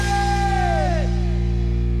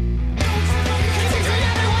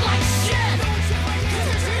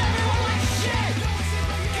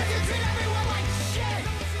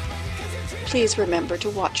please remember to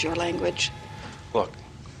watch your language. Look,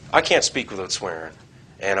 I can't speak without swearing,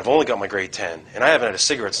 and I've only got my grade 10, and I haven't had a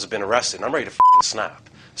cigarette since I've been arrested, and I'm ready to snap.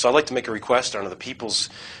 So I'd like to make a request under the People's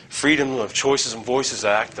Freedom of Choices and Voices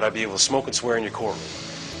Act that I be able to smoke and swear in your courtroom.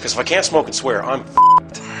 Because if I can't smoke and swear, I'm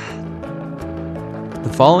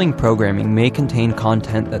The following programming may contain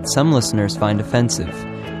content that some listeners find offensive.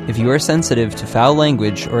 If you are sensitive to foul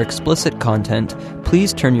language or explicit content,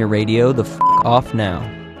 please turn your radio the off now.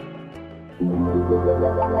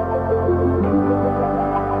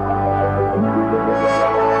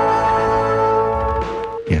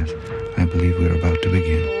 Yes, I believe we're about to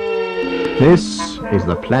begin. This is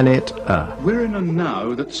the planet Earth. We're in a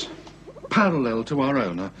now that's parallel to our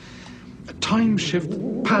own, a time shift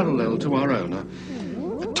parallel to our own,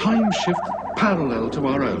 a time shift parallel to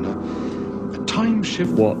our own, a time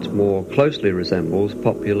shift... What more closely resembles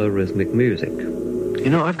popular rhythmic music. You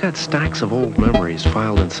know, I've got stacks of old memories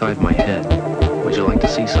filed inside my head. Would you like to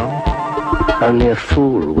see some? Only a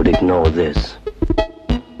fool would ignore this.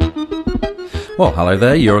 Well, hello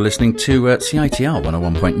there. You're listening to CITR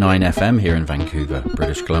 101.9 FM here in Vancouver,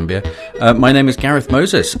 British Columbia. My name is Gareth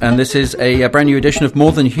Moses, and this is a brand new edition of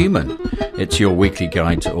More Than Human. It's your weekly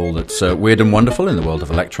guide to all that's weird and wonderful in the world of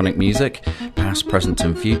electronic music, past, present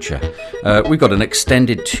and future. We've got an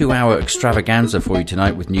extended 2-hour extravaganza for you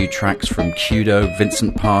tonight with new tracks from Keudo,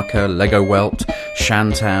 Vincent Parker, Lego Welt,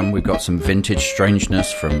 Shantam. We've got some vintage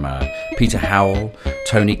strangeness from Peter Howell,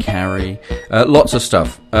 Tony Carey, lots of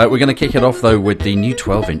stuff. We're going to kick it off, though, with the new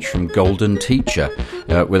 12-inch from Golden Teacher,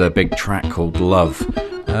 with a big track called Love.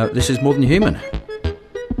 This is More Than Human.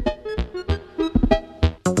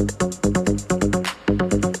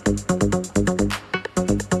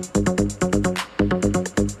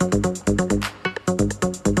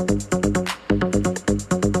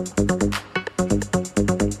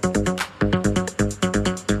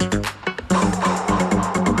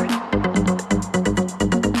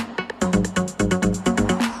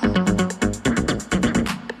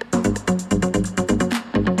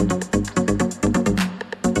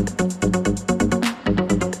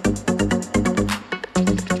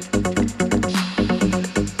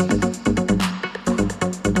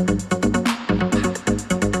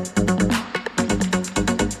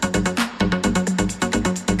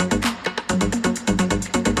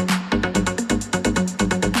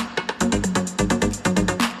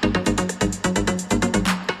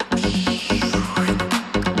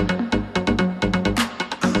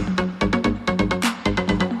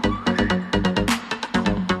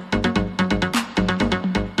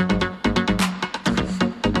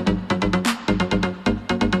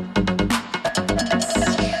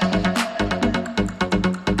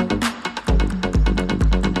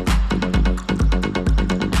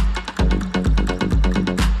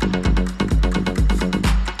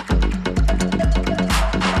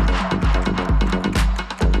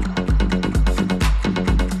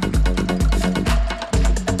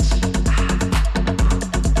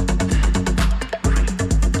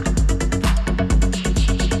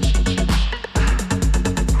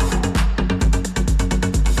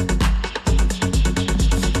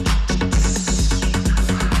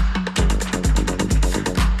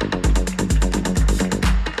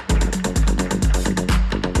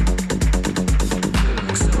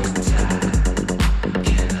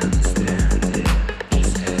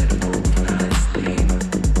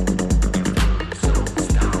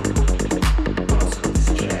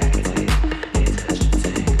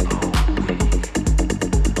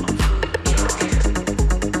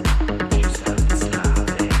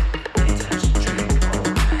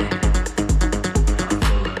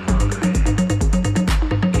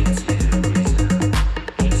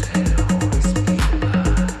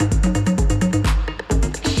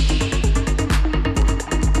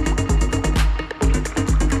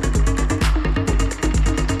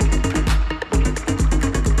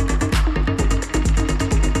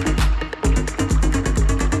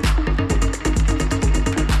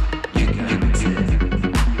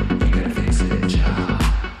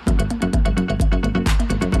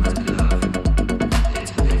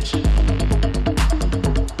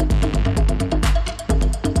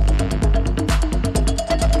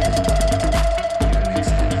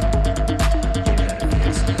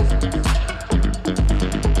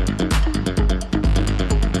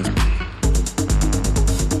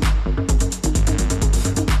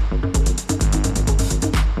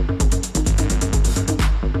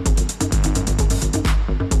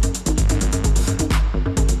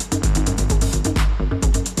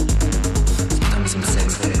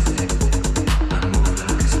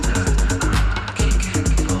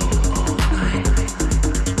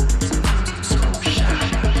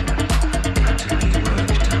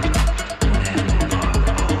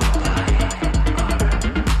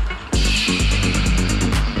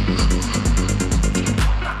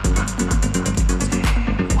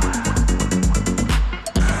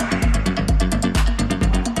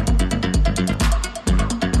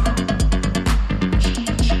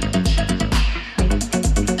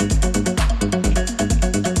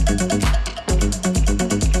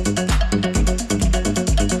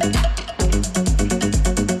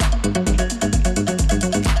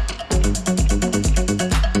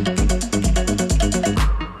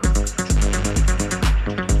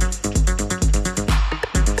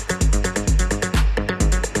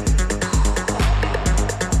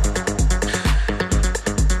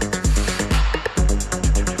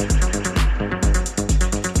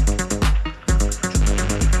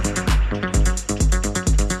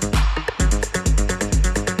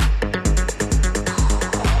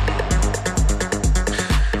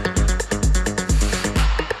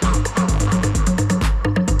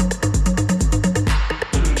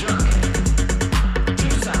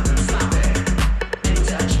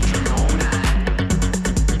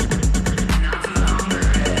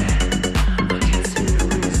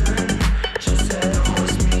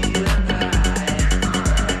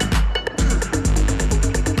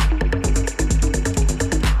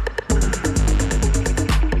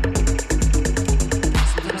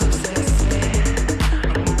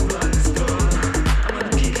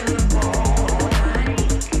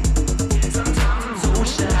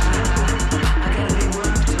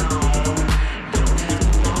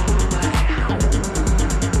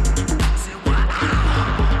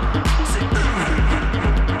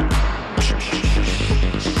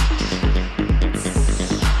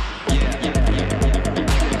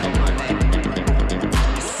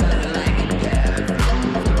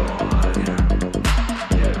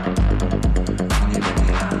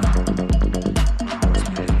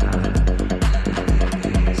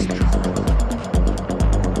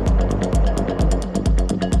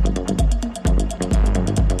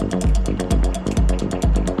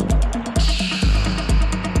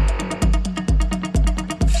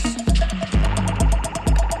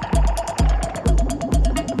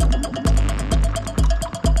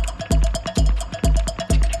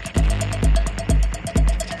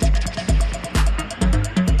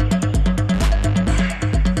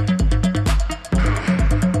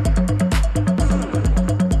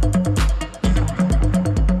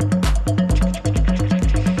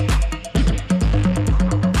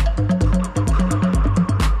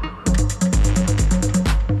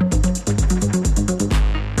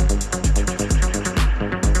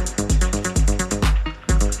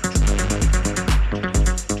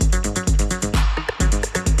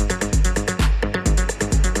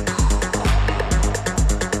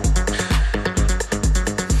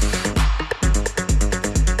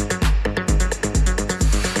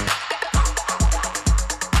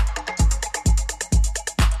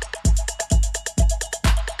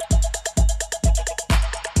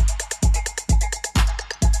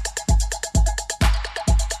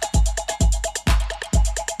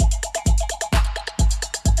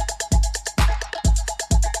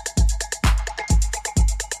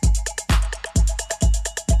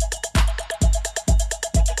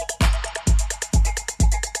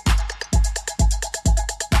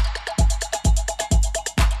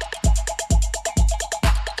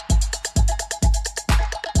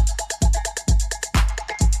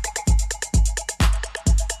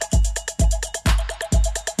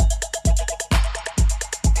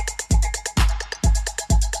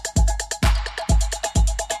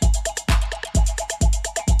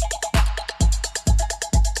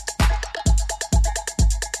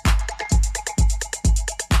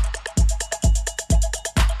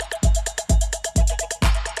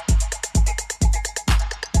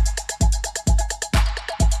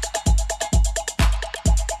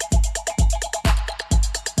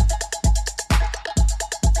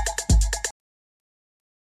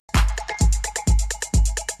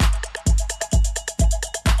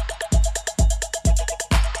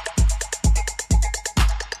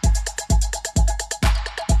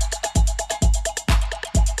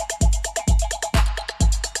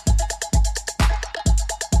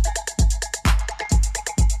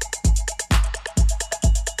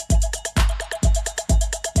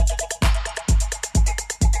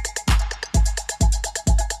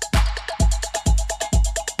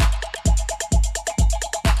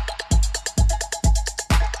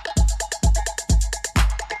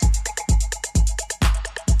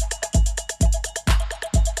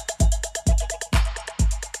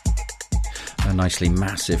 nicely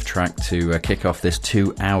massive track to kick off this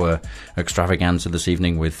 2-hour extravaganza this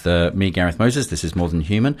evening with me, Gareth Moses. This is More Than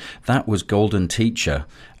Human. That was Golden Teacher.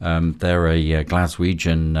 They're a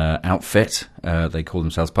Glaswegian outfit. They call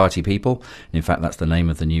themselves Party People. In fact, that's the name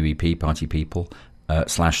of the new EP, Party People.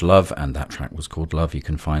 /Love, and that track was called Love. You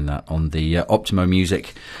can find that on the Optimo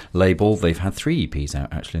Music label. They've had 3 EPs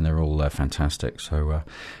out, actually, and they're all fantastic. So,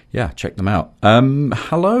 yeah, check them out.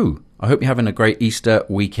 Hello. I hope you're having a great Easter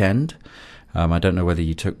weekend. I don't know whether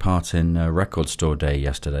you took part in Record Store Day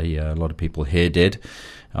yesterday. A lot of people here did.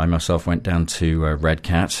 I myself went down to Red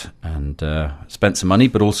Cat and spent some money,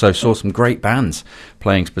 but also saw some great bands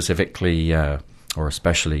playing specifically... or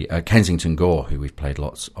especially Kensington Gore, who we've played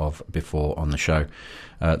lots of before on the show.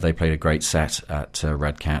 They played a great set at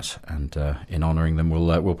Red Cat, and in honouring them,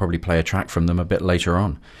 we'll probably play a track from them a bit later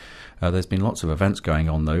on. There's been lots of events going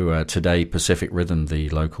on, though. Today, Pacific Rhythm, the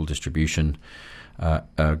local distribution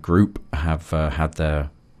group, have had their...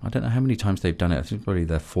 I don't know how many times they've done it. I think it's probably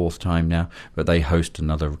their 4th time now. But they host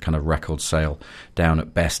another kind of record sale down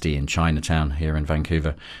at Bestie in Chinatown here in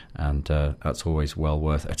Vancouver. And that's always well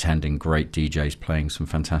worth attending. Great DJs playing some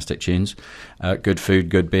fantastic tunes. Good food,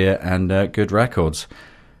 good beer, and good records.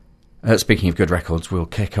 Speaking of good records, we'll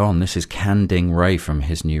kick on. This is Can Ding Ray from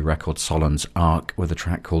his new record Solon's Arc with a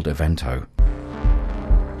track called Evento.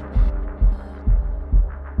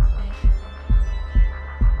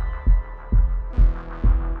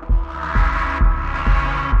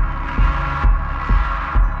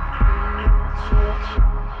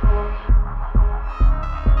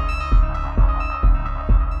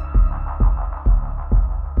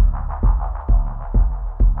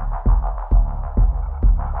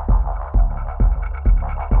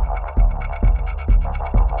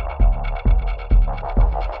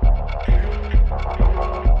 Thank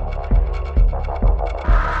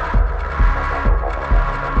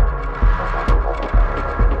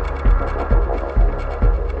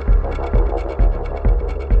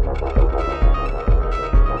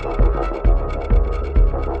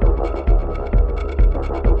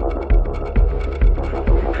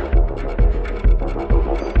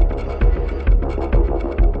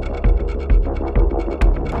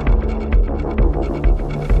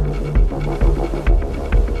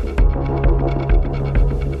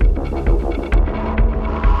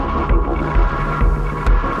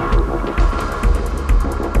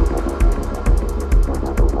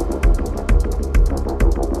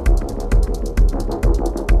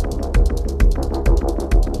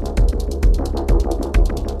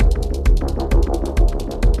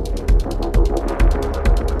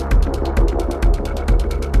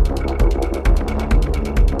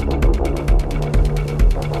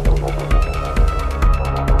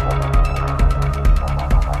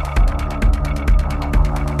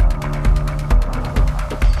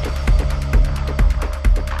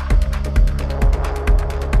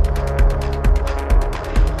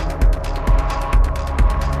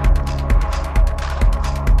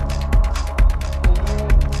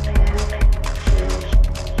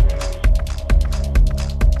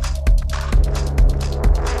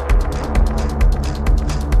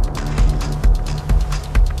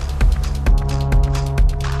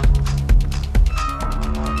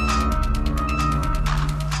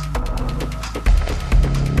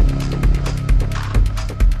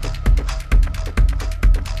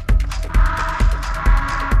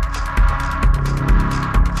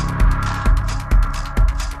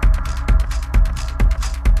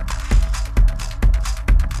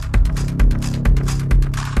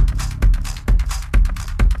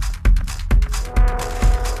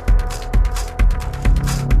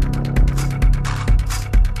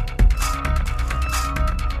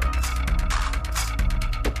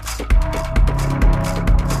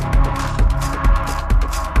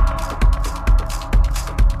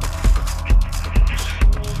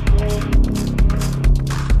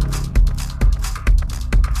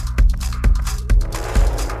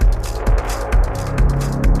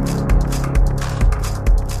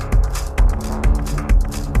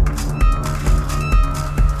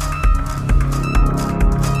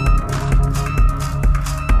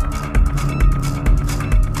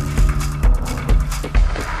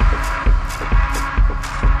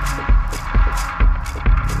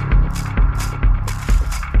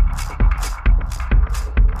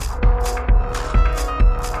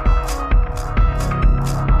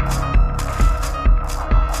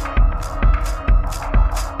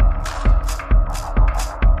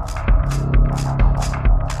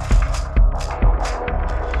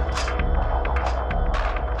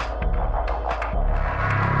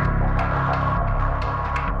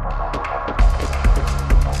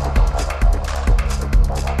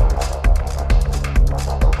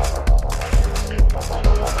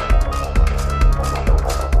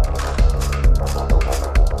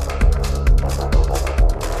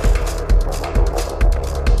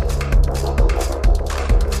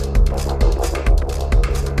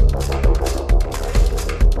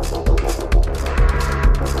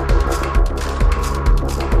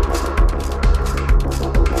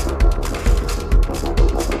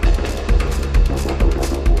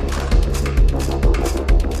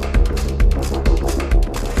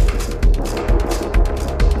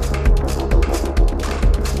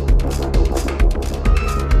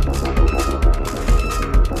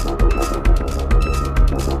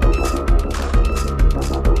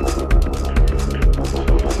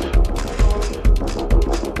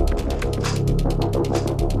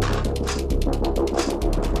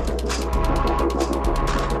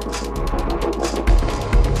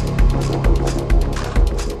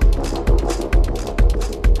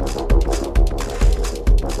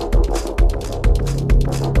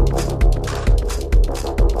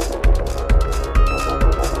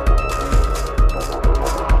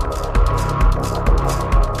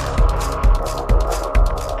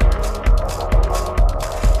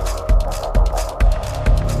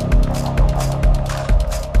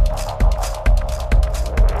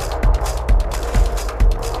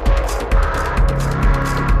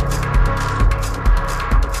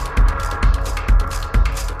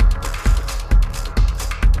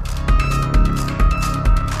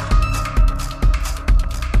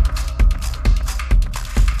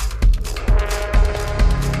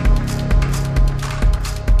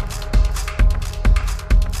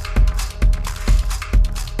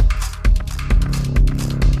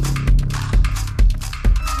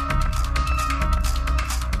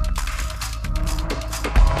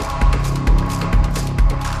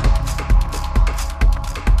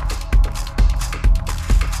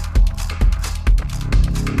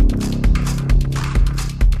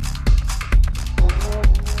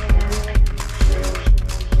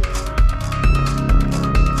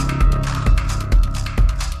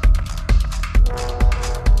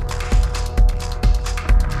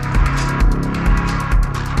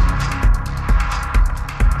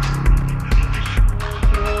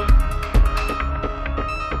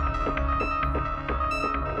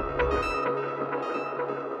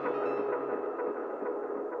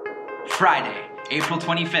Friday, April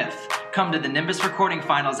 25th. Come to the Nimbus Recording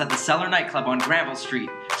Finals at the Cellar Nightclub on Granville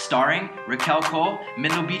Street, starring Raquel Cole,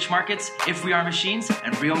 Mindle Beach Markets, If We Are Machines,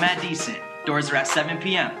 and Real Mad Decent. Doors are at 7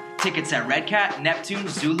 p.m. Tickets at Red Cat, Neptune,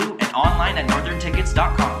 Zulu, and online at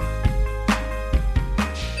northerntickets.com.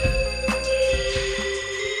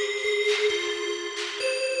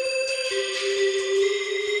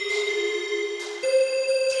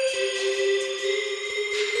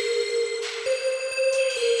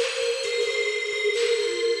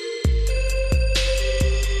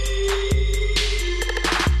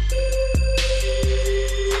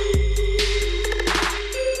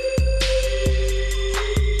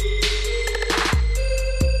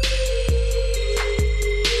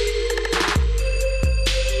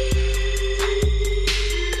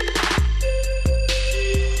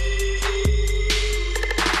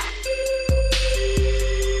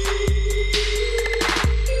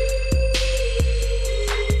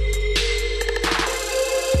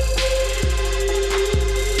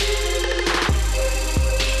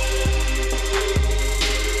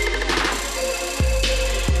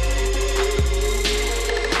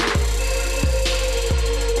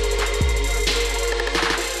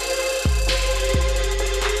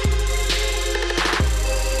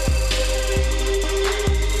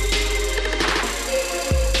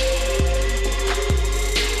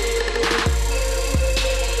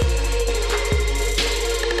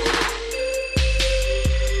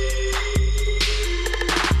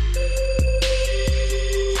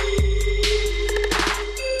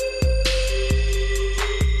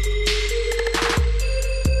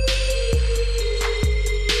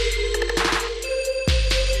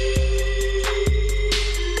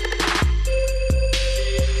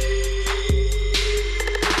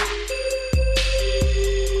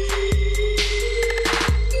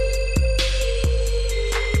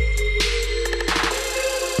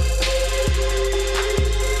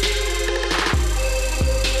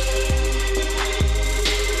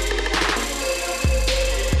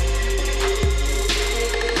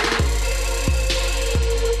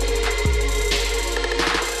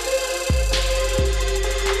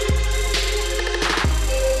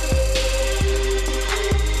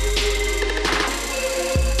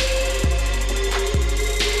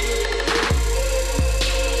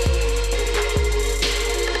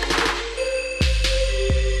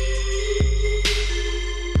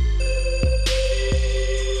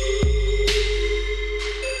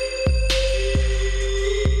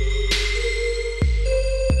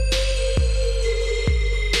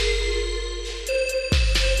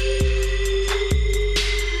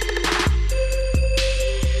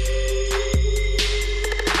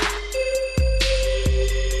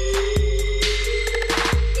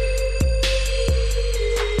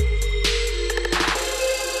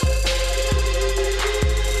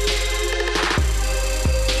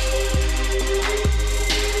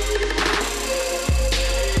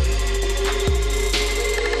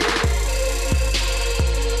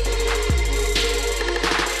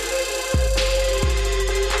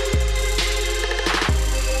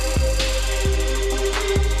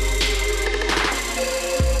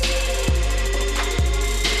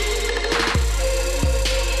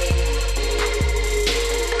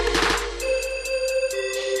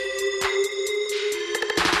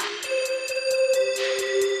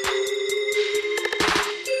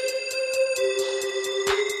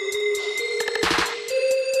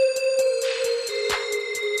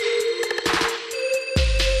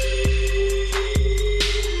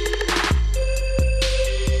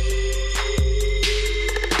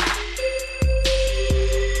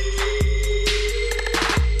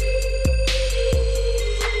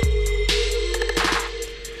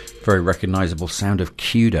 Very recognisable sound of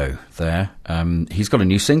Keudo there. He's got a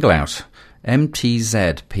new single out,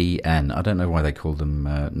 MTZPN. I don't know why they call them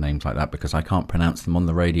names like that, because I can't pronounce them on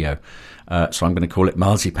the radio. So I'm going to call it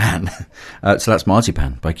Marzipan. So that's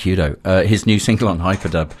Marzipan by Keudo. His new single on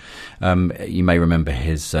Hyperdub. You may remember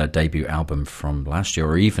his debut album from last year,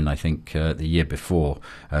 or even, I think, the year before,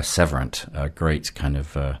 Severant, a great kind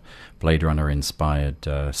of Blade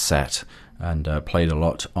Runner-inspired set, and played a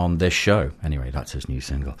lot on this show. Anyway, that's his new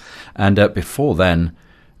single. And before then,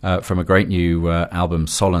 from a great new album,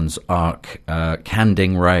 Solan's Arc,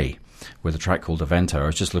 Canding Ray, with a track called Evento. I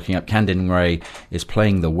was just looking up. Canding Ray is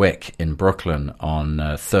playing the Wick in Brooklyn on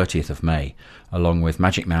 30th of May, along with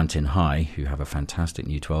Magic Mountain High, who have a fantastic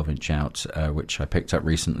new 12-inch out, which I picked up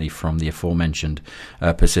recently from the aforementioned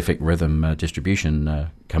Pacific Rhythm Distribution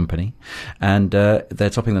Company. And they're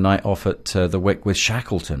topping the night off at the Wick with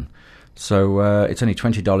Shackleton. So it's only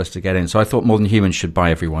 $20 to get in. So I thought More Than Human should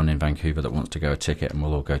buy everyone in Vancouver that wants to go a ticket, and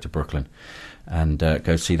we'll all go to Brooklyn and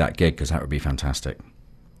go see that gig, because that would be fantastic.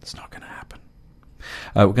 It's not going to happen.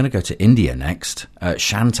 We're going to go to India next.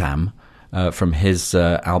 Shantam, from his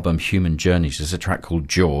album Human Journeys, there's a track called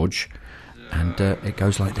George, and it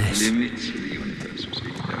goes like this.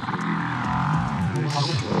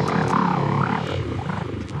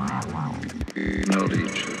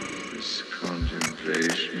 Knowledge of this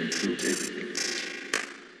contemplation includes everything.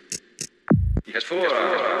 He has 4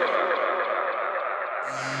 hours.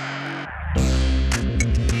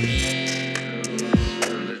 A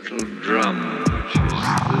little drum, which is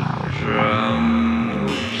the drum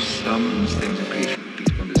which summons things of creation beat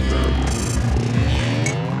upon this ground.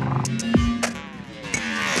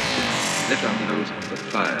 Left arm holds the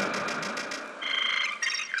fire,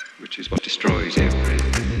 which is what destroys everything.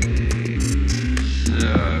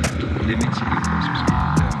 The limits of the universe.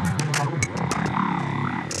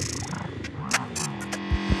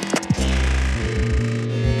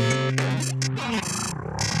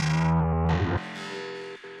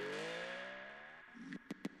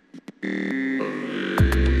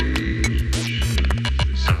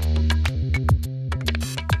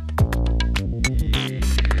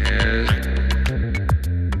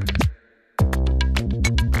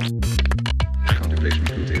 Contemplation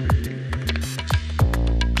includes everything.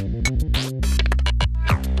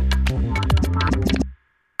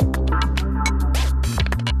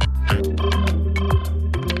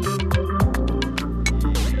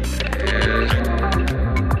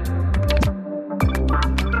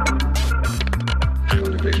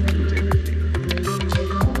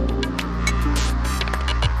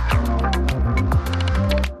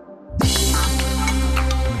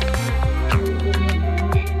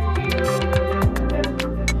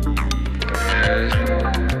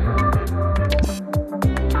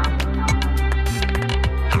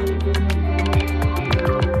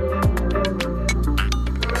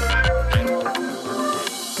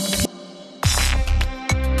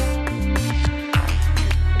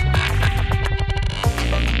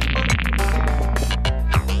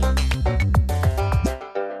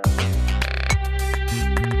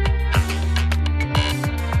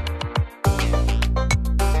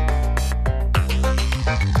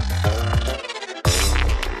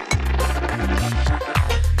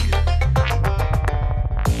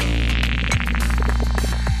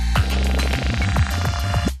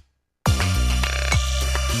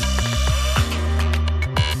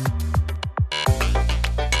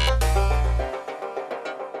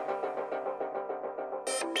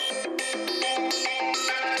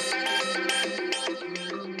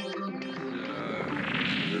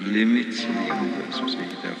 Limits of the universe was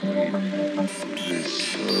made that way.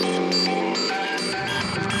 This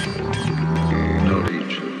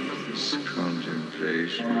knowledge of this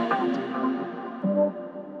contemplation.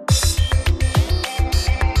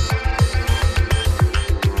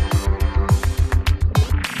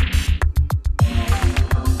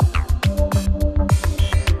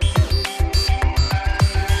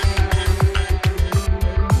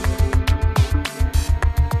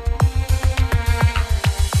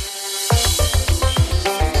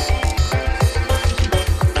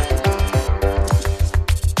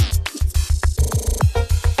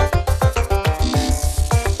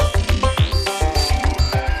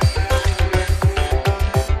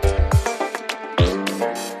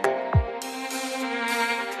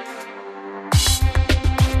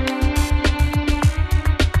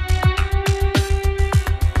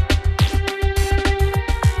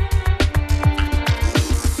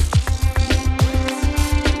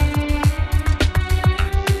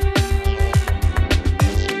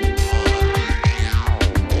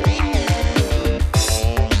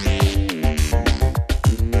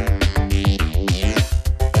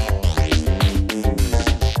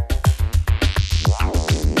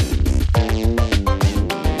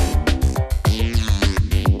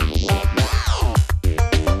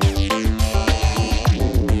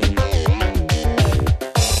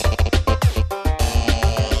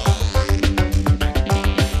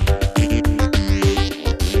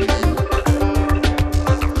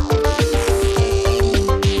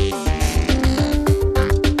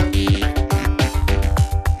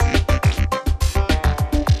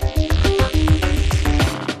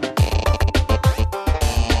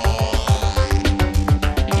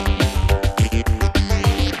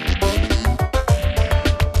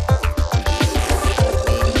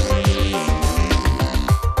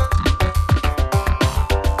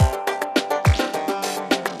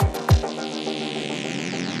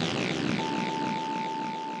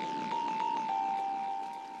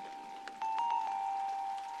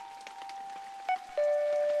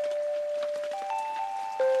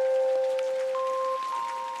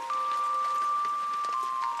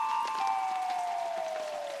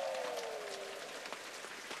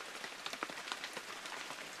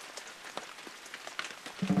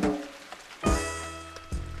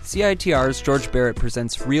 CITR's George Barrett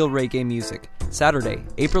presents Real Reggae Music, Saturday,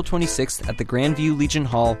 April 26th at the Grandview Legion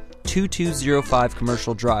Hall, 2205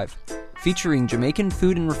 Commercial Drive, featuring Jamaican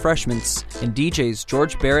food and refreshments and DJs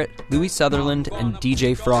George Barrett, Louis Sutherland, and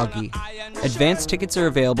DJ Froggy. Advance tickets are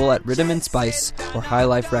available at Rhythm and Spice or High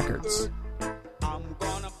Life Records.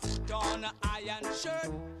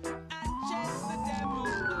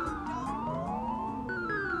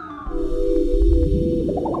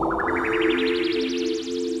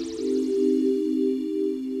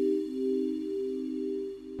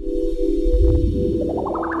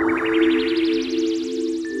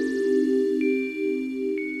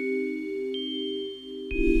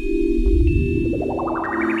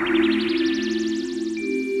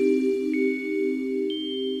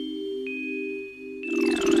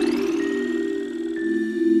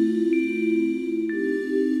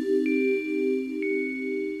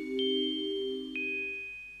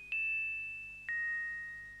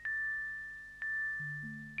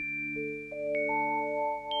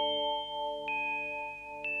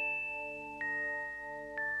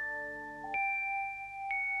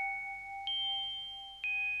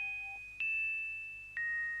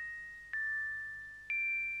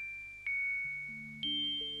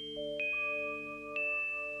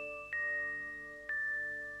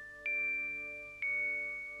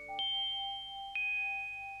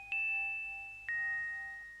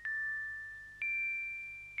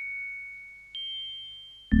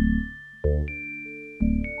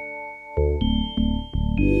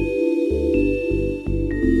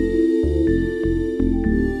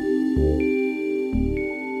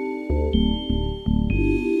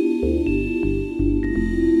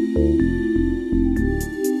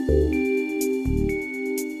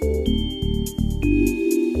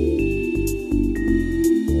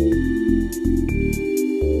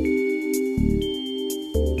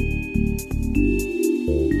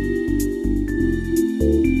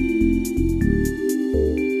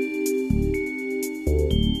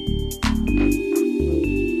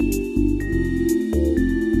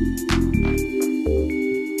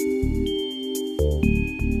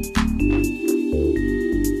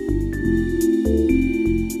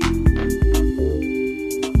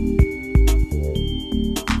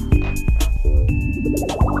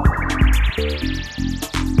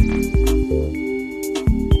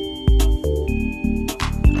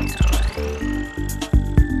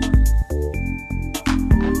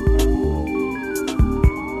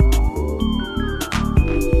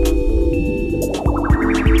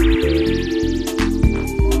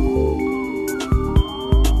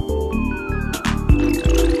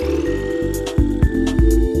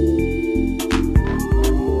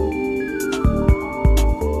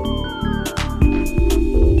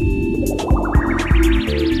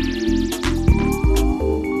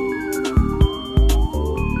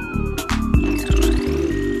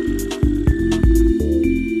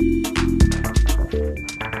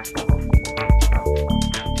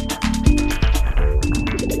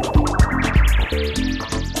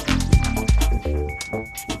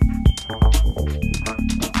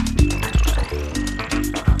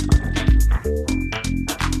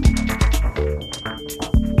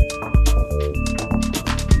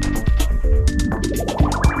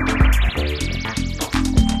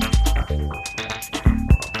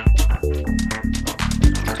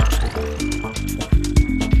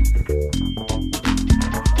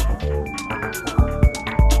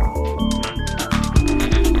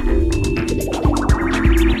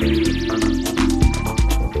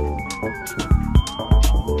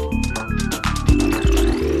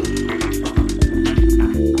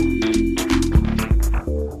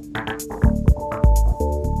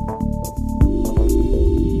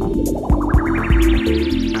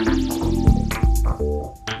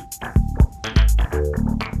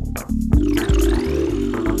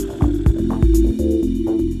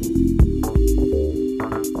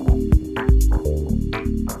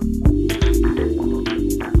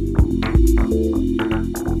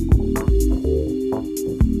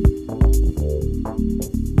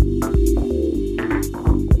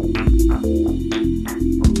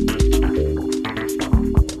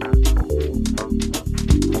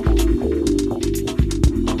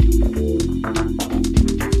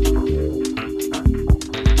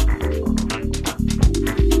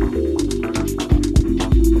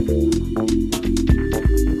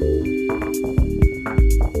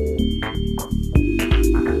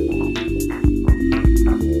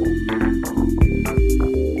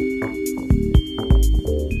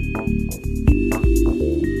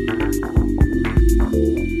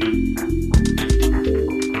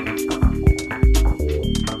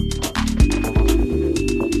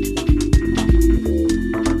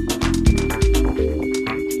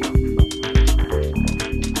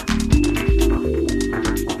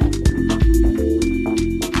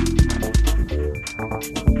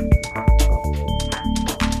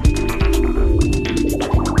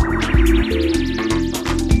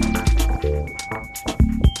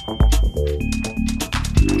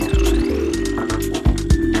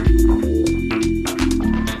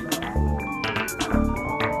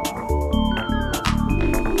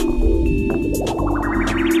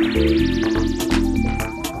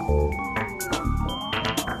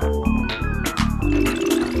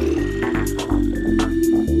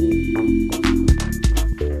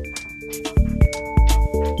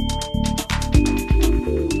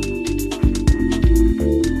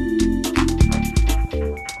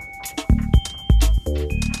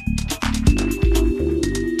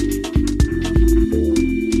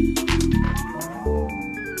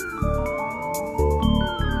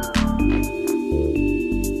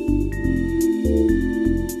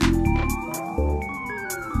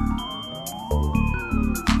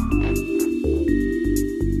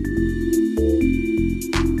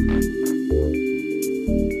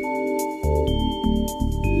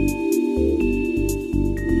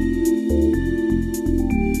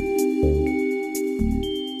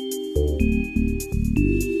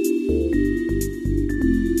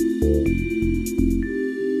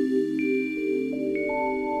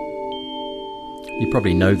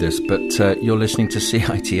 probably know this, but you're listening to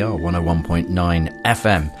CITR 101.9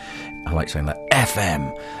 FM. I like saying that,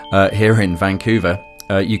 FM, here in Vancouver.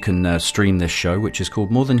 You can stream this show, which is called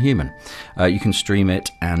More Than Human. You can stream it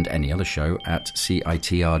and any other show at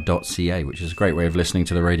citr.ca, which is a great way of listening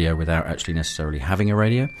to the radio without actually necessarily having a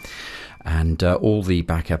radio. And all the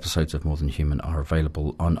back episodes of More Than Human are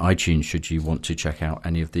available on iTunes should you want to check out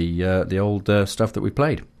any of the old stuff that we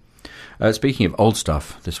played. Speaking of old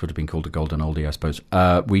stuff, this would have been called a golden oldie, I suppose.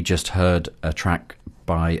 We just heard a track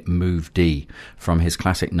by Move D from his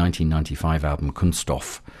classic 1995 album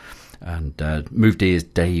Kunststoff. And Move D is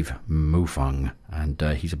Dave Mufang, and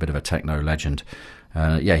he's a bit of a techno legend.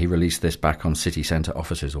 He released this back on City Centre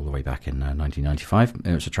offices all the way back in 1995.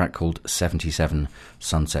 It was a track called 77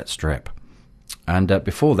 Sunset Strip. And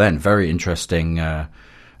before then, very interesting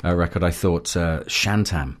record, I thought,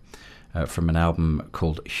 Shantam, from an album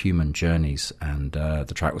called Human Journeys, and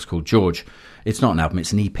the track was called George. It's not an album,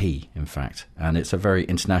 it's an EP, in fact, and it's a very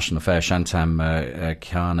international affair. Shantam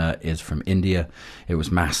Khanna is from India. It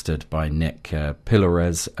was mastered by Nick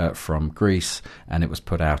Pilares from Greece, and it was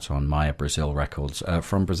put out on Maya Brazil Records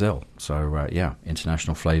from Brazil. So,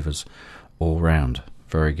 international flavours all round.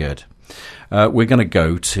 Very good. We're going to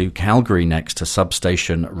go to Calgary next to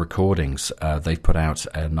Substation Recordings. They've put out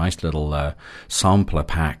a nice little sampler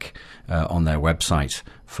pack on their website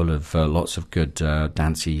full of lots of good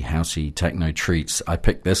dancey, housey, techno treats. I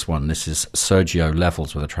picked this one. This is Sergio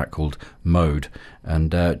Levels with a track called Mode.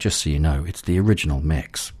 And just so you know, it's the original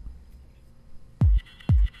mix.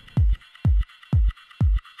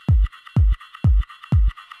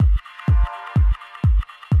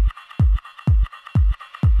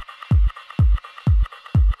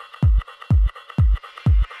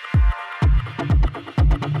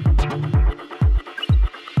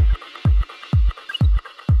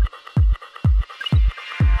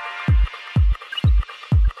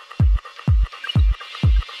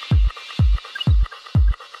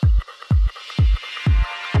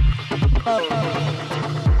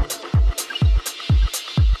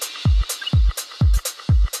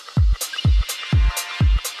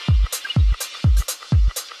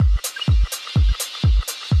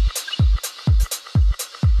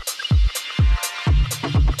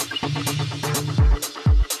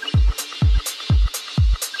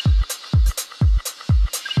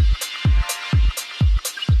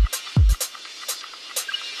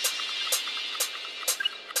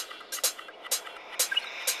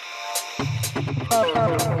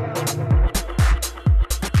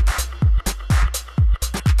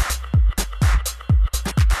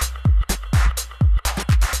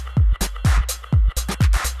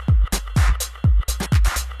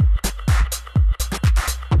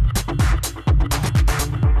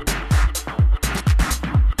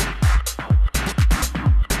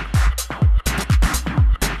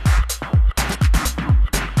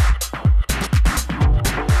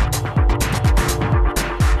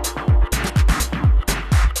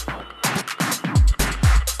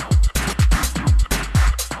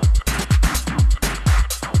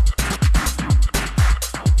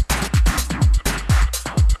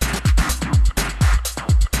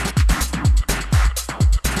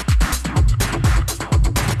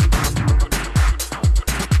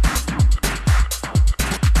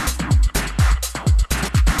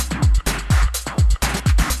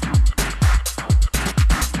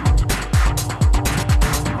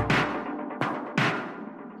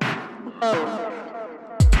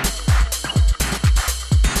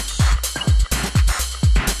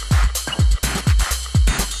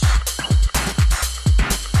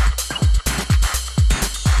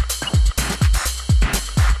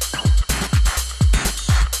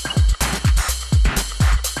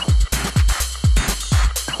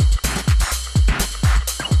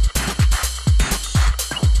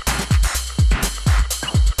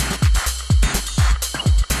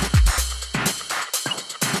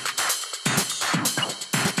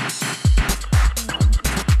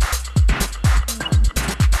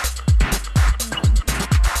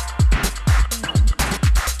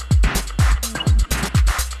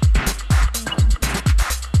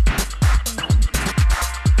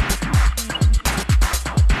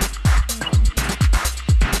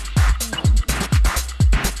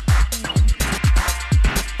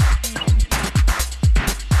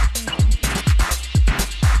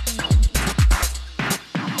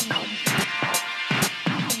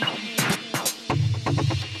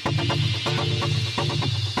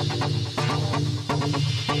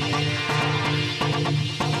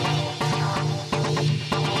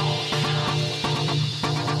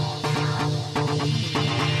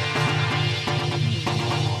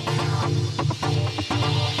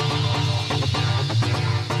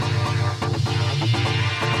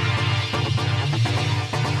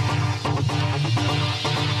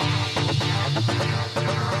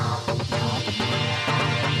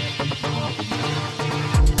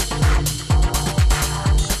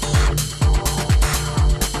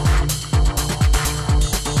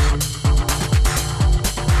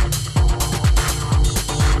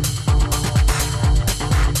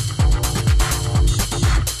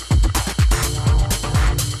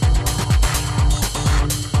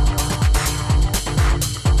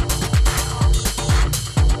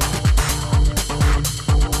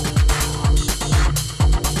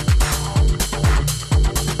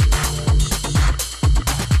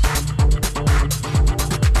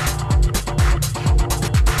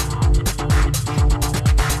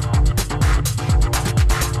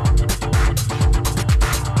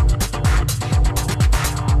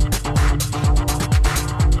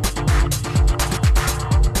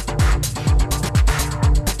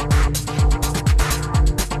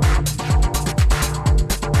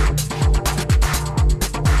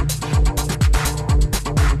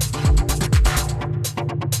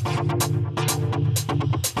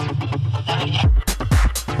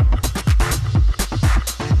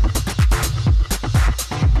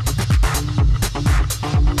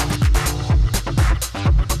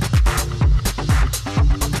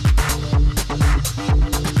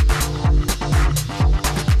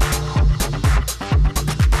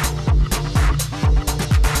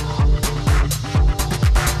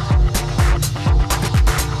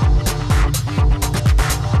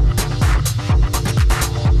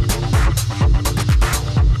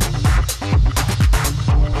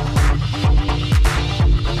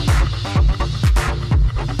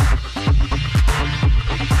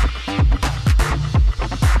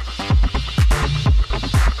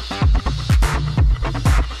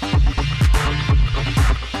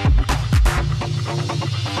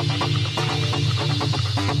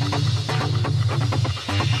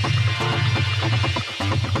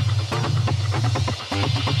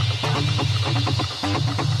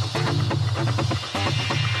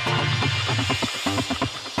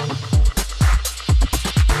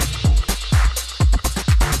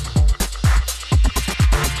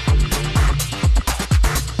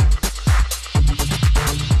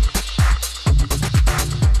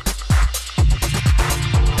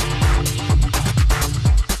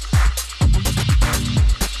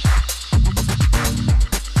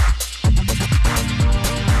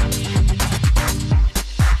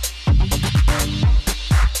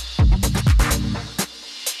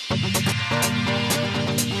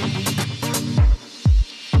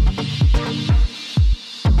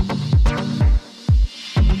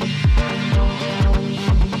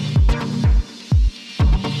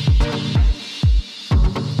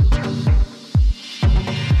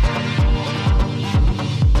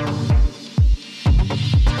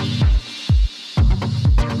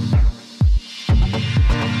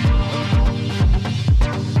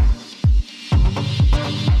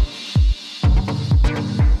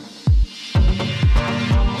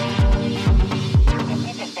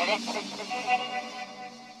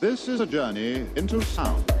 This is a journey into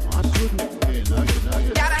sound. Gotta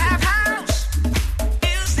have house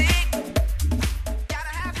music.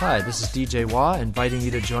 Hi, this is DJ Wah, inviting you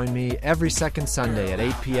to join me every second Sunday at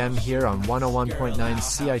 8 p.m. here on 101.9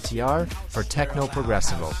 CITR for Techno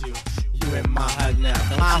Progressivo. You in my head now.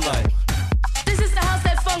 This is the house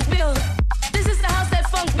that funk build. This is the house that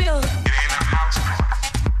funk build.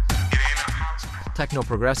 Techno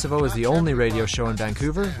Progressivo is the only radio show in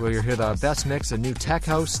Vancouver where you'll hear the best mix of new tech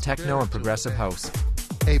house, techno, and progressive house.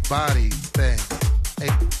 A body thing.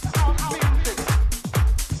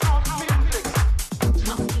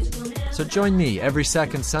 So join me every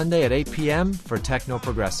second Sunday at 8 p.m. for Techno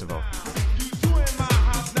Progressivo.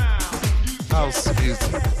 House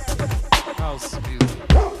music. House music.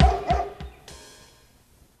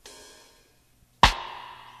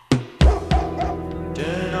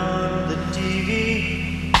 Turn on the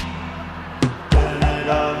TV, turn it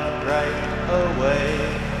off right away.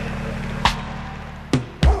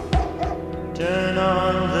 Turn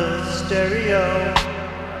on the stereo,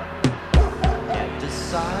 can't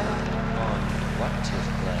decide on what to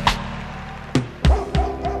play.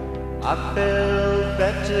 I feel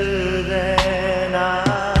better than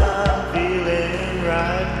I'm feeling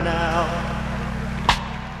right now.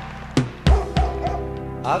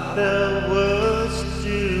 I felt worse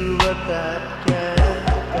too, but that can't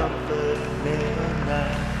comfort me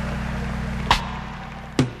now.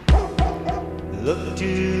 Look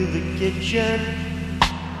to the kitchen,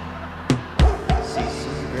 see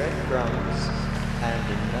some breadcrumbs and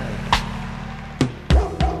a knife.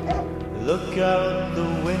 Look out the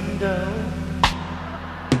window,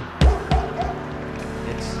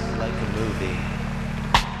 it's like a movie.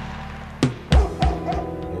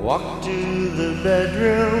 Walk to the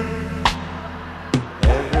bedroom,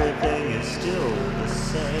 everything is still the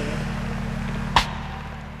same.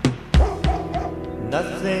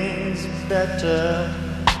 Nothing's better,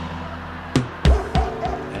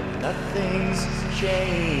 and nothing's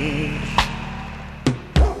changed.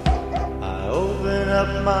 I open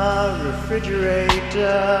up my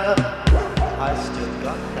refrigerator, I still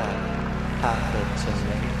got that half a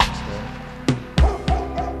tomato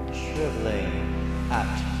shriveling at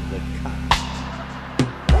the cut.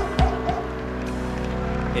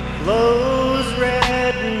 It glows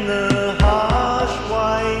red in the harsh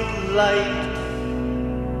white light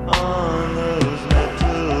on those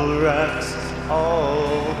metal racks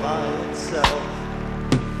all by itself.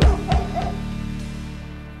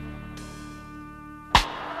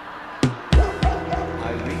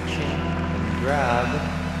 I reach in and grab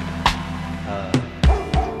a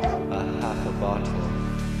half a bottle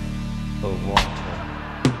of water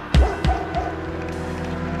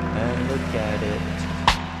and look at it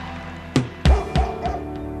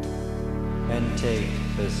and take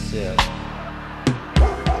a sip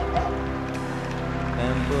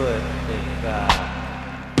and put it back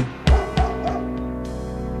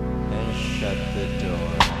and shut the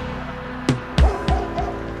door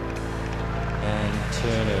and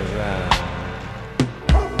turn around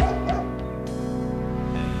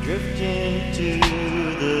and drift into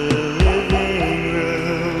the living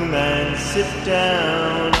room and sit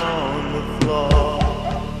down on the floor.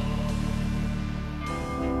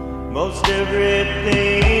 Most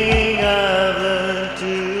everything I've learned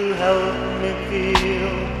to help me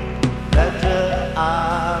feel better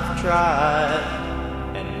I've tried,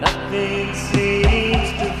 and nothing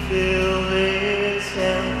seems to fill this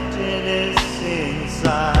emptiness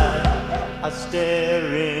inside. I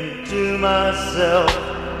stare into myself,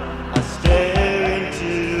 I stare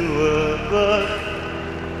into a book.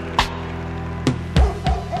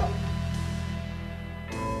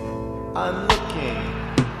 I'm looking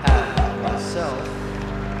at myself,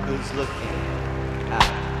 who's looking at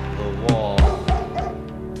the wall.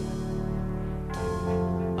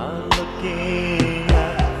 I'm looking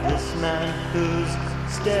at this man who's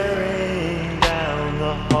staring down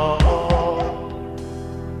the hall.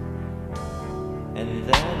 And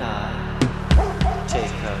then I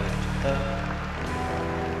take out a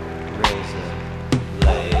razor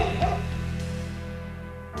blade.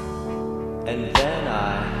 And then I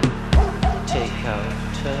take out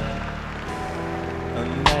a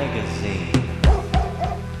magazine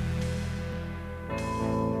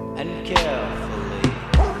and carefully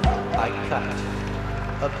I cut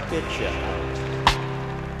a picture out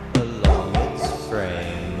along its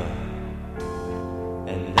frame.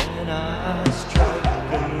 And then I strike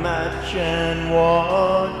a match and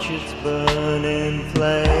watch its burning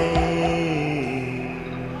flame.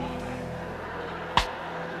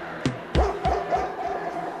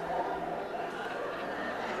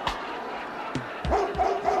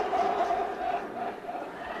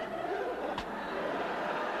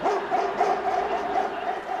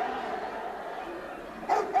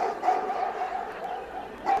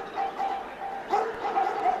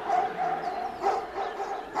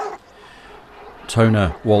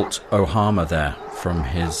 Toner Walt Ohama there from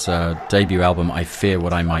his debut album I Fear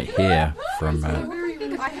What I Might Hear from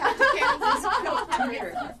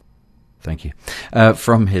thank you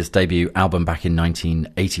from his debut album back in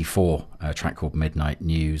 1984, a track called Midnight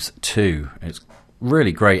News 2. It's a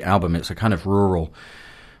really great album. It's a kind of rural,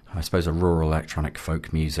 I suppose, a rural electronic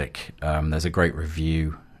folk music. There's a great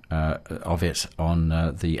review of it on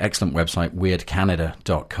the excellent website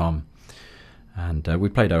weirdcanada.com. And we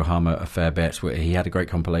played Ohama a fair bit. He had a great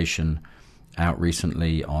compilation out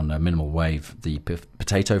recently on Minimal Wave, the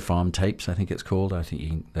Potato Farm tapes, I think it's called. I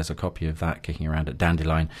think there's a copy of that kicking around at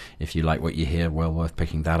Dandelion. If you like what you hear, well worth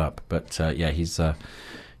picking that up. But yeah, he's a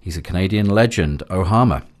Canadian legend,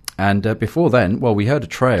 Ohama. And before then, well, we heard a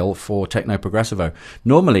trail for Techno Progressivo.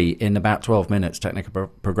 Normally, in about 12 minutes, Techno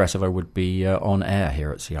Progressivo would be on air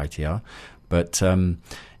here at CITR. But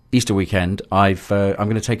Easter weekend, I'm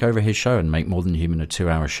going to take over his show and make More Than Human a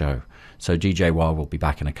 2-hour show. So DJ Wild will be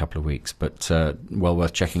back in a couple of weeks. But well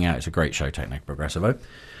worth checking out. It's a great show, Techno Progressivo.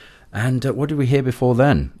 And what did we hear before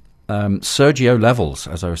then? Sergio Levels,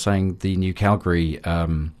 as I was saying, the new Calgary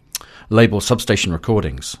label Substation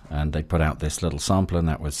Recordings, and they put out this little sampler, and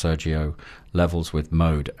that was Sergio Levels with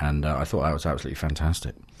Mode, and I thought that was absolutely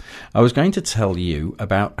fantastic. I was going to tell you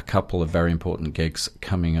about a couple of very important gigs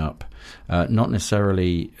coming up, not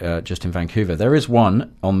necessarily just in Vancouver. There is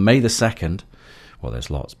one on May the 2nd. Well,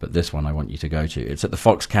 there's lots, but this one I want you to go to. It's at the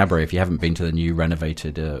Fox Cabaret. If you haven't been to the new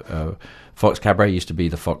renovated Fox Cabaret, used to be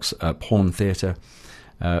the Fox Porn Theatre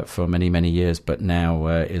for many, many years, but now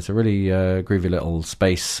it's a really groovy little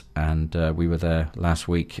space, and we were there last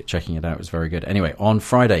week checking it out. It was very good. Anyway, on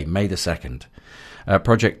Friday, May the 2nd,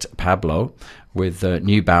 Project Pablo with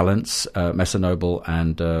New Balance, Mesa Noble,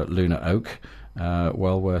 and Luna Oak.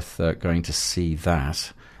 Well worth going to see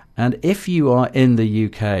that. And if you are in the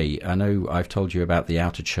UK, I know I've told you about the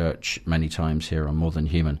Outer Church many times here on More Than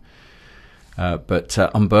Human, but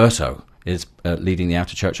Umberto is leading the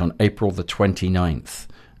Outer Church on April the 29th,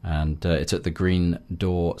 and it's at the Green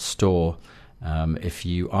Door store. If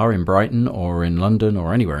you are in Brighton or in London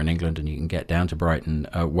or anywhere in England and you can get down to Brighton,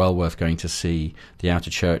 well worth going to see the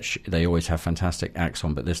Outer Church. They always have fantastic acts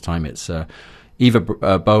on, but this time it's Eva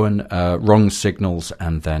Bowen, Wrong Signals,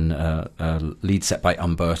 and then a lead set by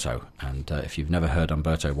Umberto. And if you've never heard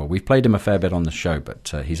Umberto, well, we've played him a fair bit on the show,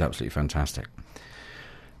 but he's absolutely fantastic.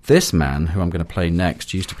 This man, who I'm going to play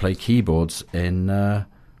next, used to play keyboards in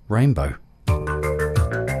Rainbow.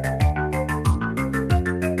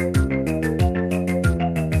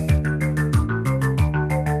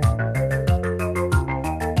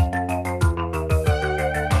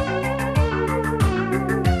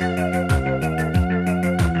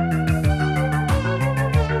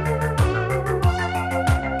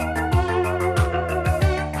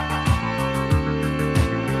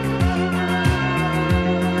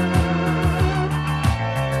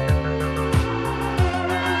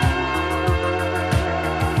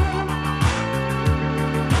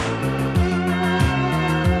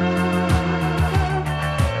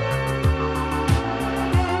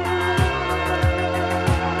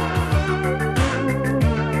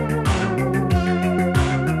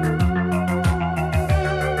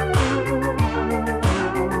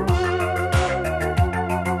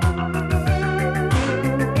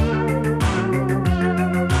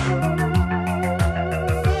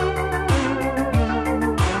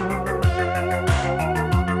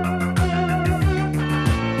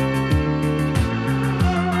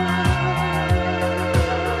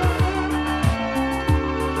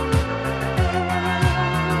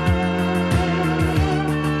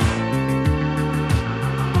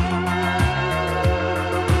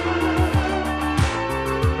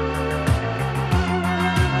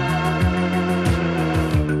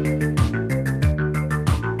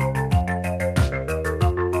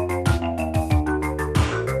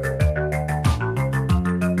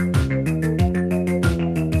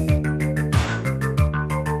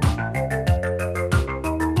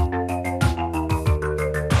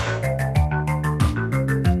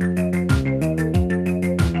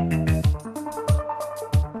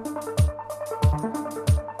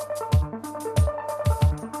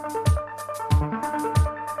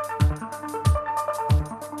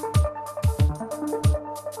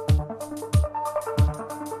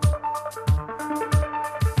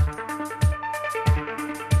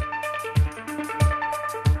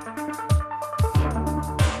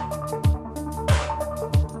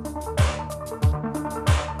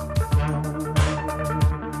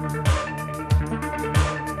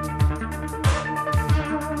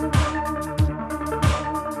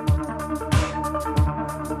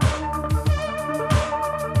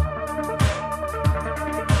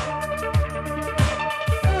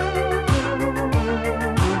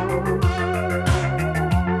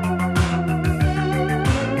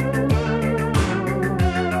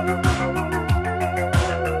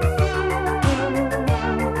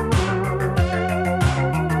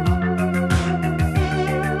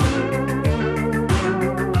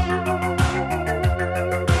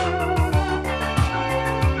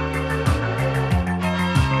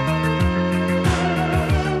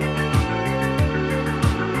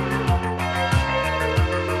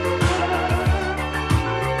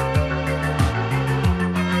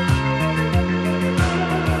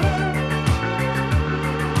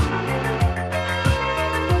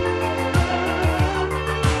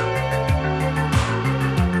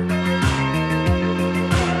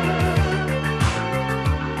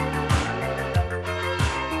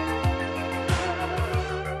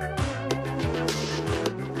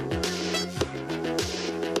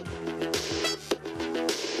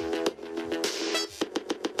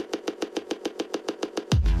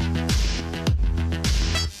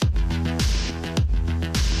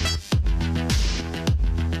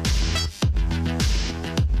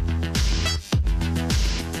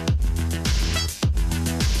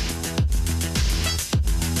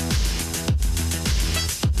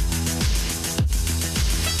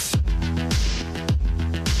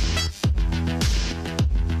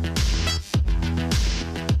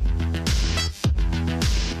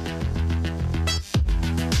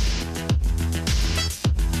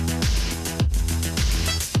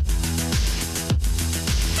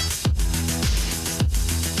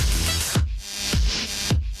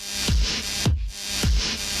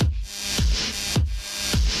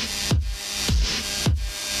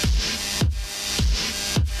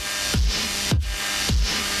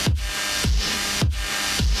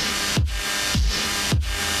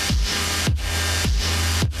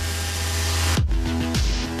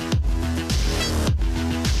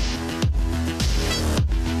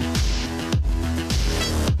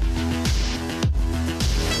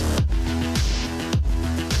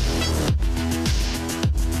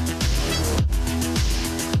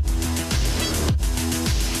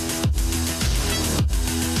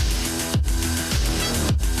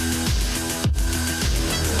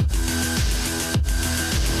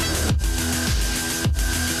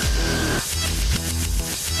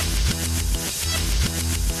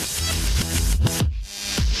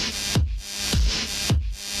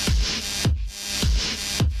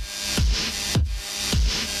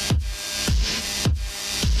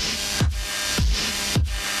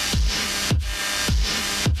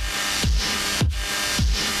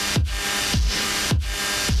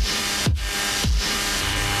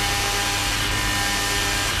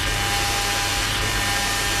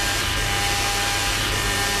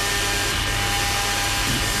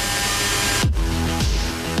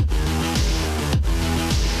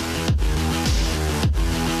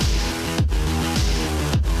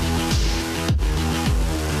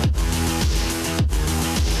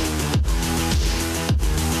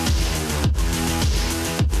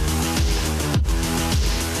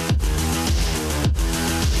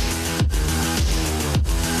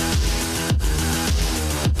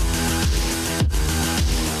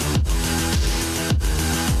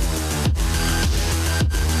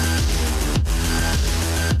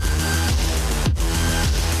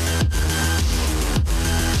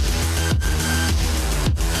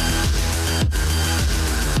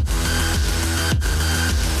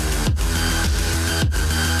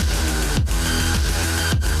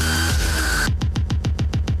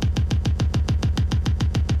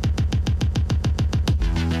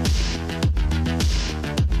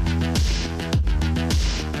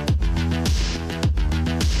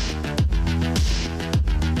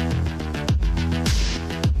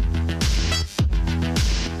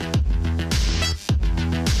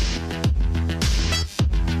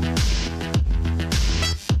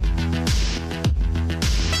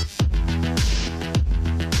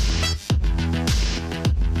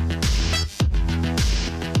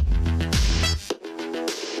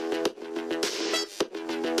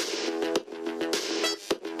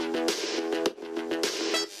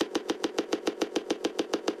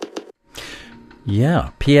 Yeah,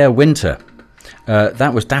 Pierre Winter.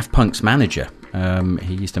 That was Daft Punk's manager.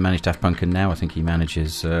 He used to manage Daft Punk, and now I think he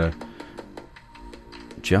manages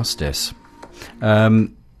Justice.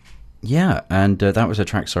 Yeah, and that was a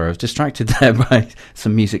track, sorry, I was distracted there by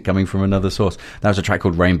some music coming from another source. That was a track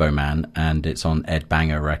called Rainbow Man, and it's on Ed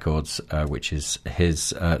Banger Records, which is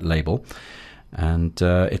his label. And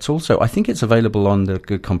it's also, I think it's available on the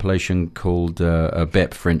good compilation called a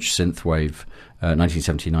BIP French Synthwave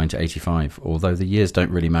 1979 to 85, although the years don't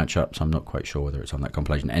really match up, so I'm not quite sure whether it's on that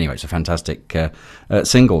compilation. Anyway, it's a fantastic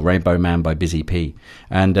single, Rainbow Man by Busy P.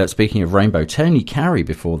 And speaking of Rainbow, Tony Carey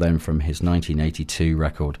before then from his 1982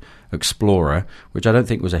 record Explorer, which I don't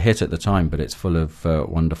think was a hit at the time, but it's full of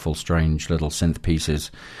wonderful, strange little synth pieces.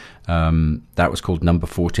 That was called Number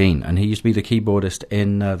 14, and he used to be the keyboardist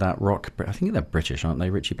in that rock, I think they're British, aren't they,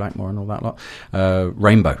 Richie Blackmore and all that lot,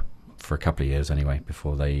 Rainbow, for a couple of years anyway,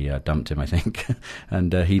 before they dumped him, I think.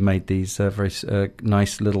 And he made these very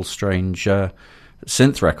nice little strange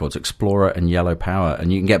synth records, Explorer and Yellow Power,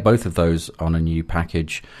 and you can get both of those on a new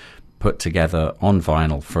package put together on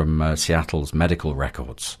vinyl from Seattle's Medical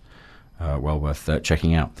Records. Well worth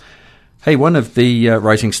checking out. Hey, one of the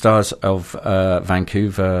rising stars of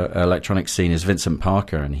Vancouver electronic scene is Vincent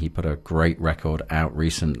Parker, and he put a great record out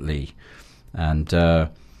recently and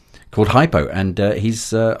called Hypo, and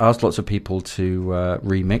he's asked lots of people to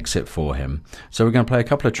remix it for him. So we're going to play a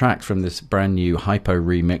couple of tracks from this brand new Hypo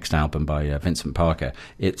remixed album by Vincent Parker.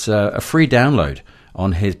 It's a free download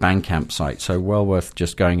on his Bandcamp site, so well worth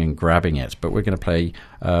just going and grabbing it. But we're going to play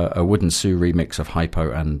a Wooden Sue remix of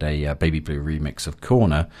Hypo and a Baby Blue remix of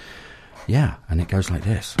Corner. Yeah, and it goes like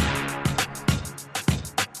this.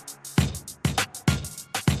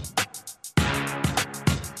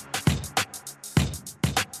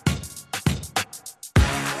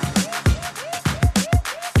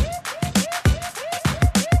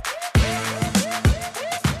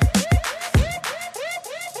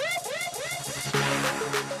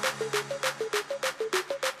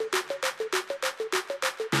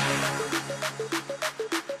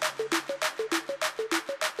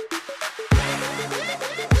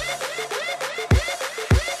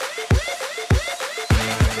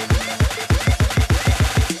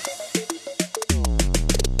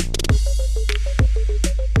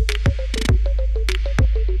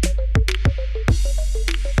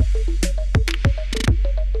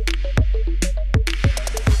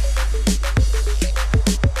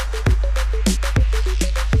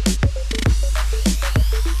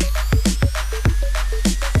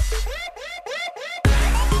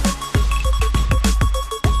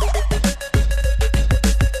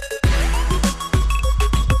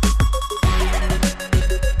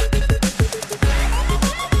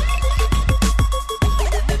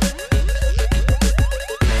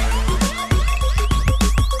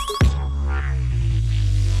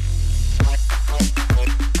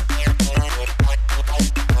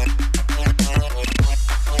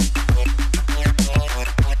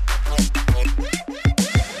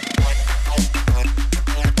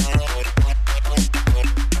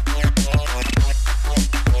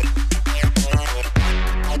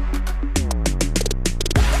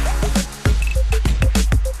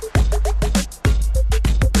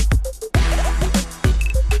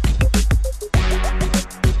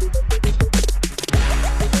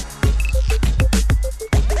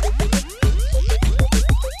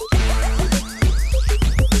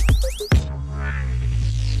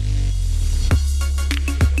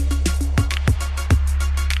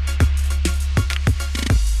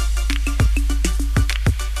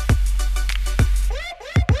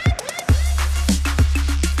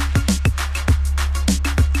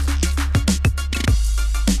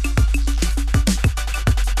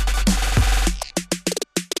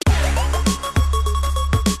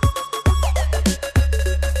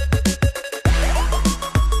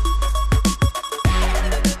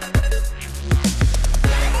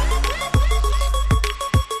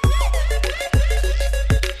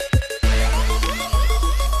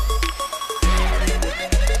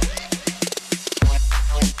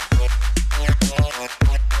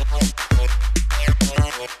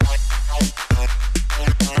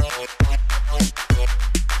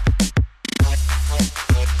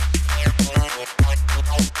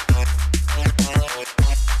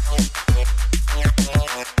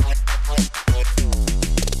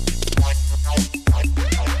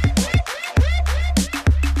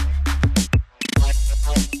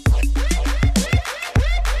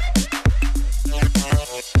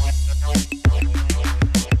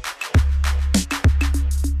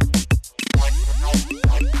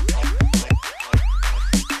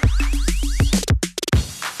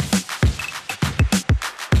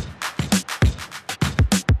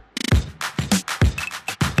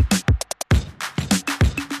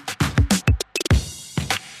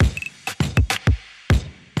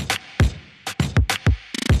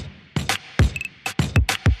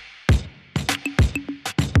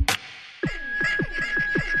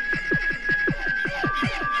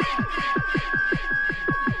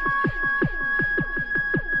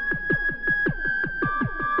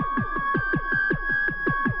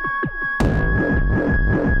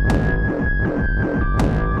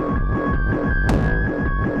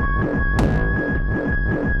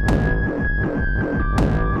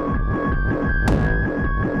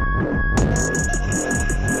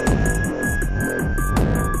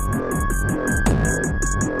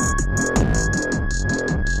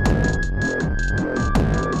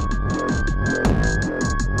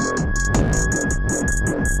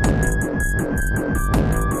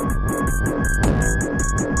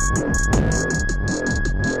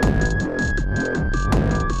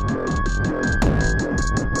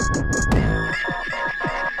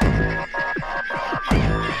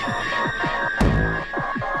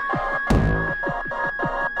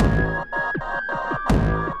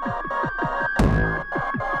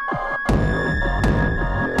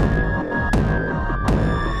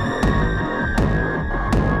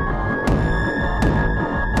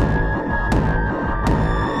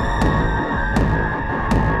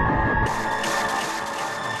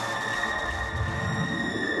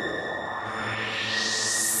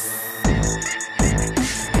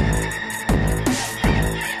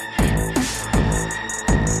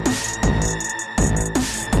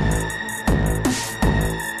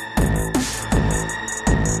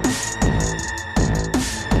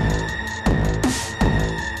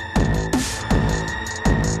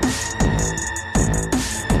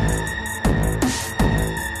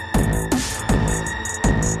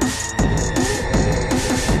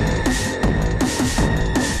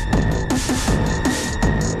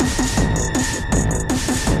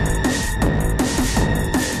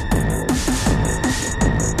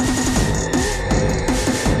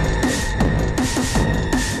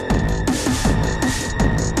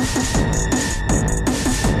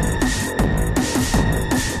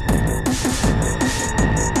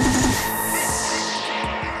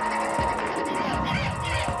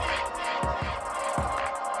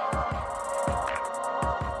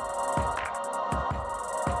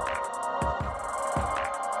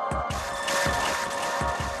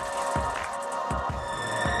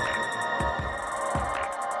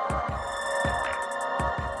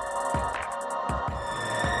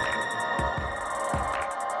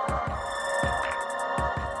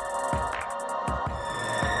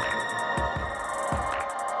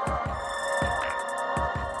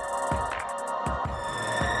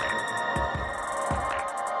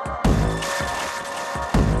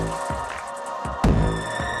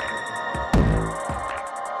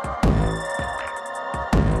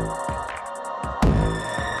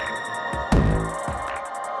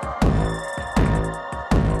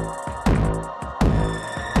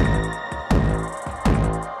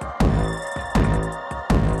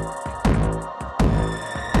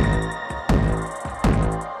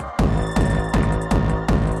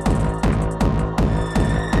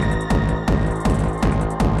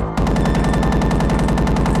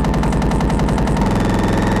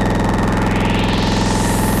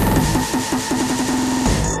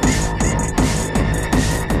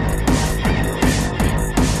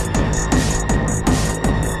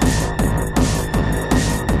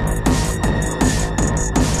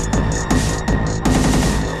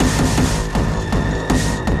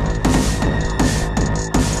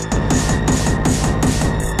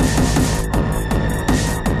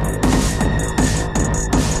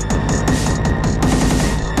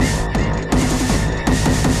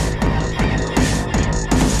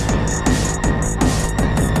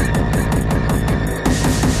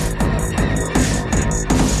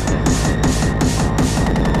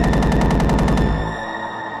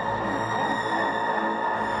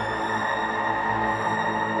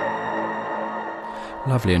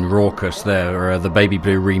 Lovely and raucous there, the Baby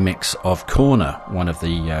Blue remix of Corner, one of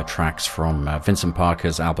the tracks from Vincent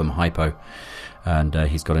Parker's album Hypo. And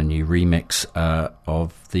he's got a new remix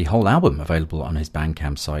of the whole album available on his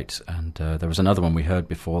Bandcamp site. And there was another one we heard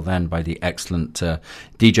before then by the excellent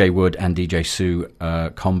DJ Wood and DJ Sue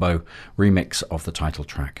combo remix of the title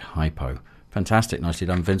track Hypo. Fantastic, nicely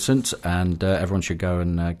done, Vincent, and everyone should go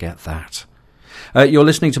and get that. You're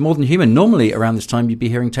listening to More Than Human. Normally around this time you'd be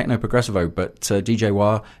hearing Techno Progressivo, but DJ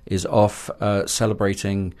Wah is off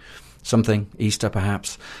celebrating something, Easter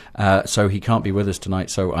perhaps, so he can't be with us tonight,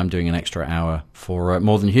 so I'm doing an extra hour for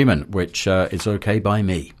More Than Human, which is okay by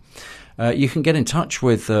me. You can get in touch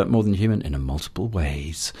with More Than Human in multiple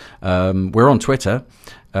ways. We're on Twitter,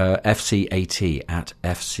 FCAT, at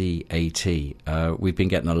FCAT. We've been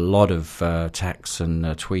getting a lot of texts and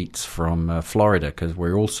tweets from Florida, because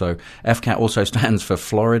we're also, FCAT also stands for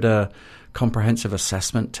Florida Comprehensive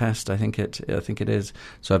Assessment Test, I think it is.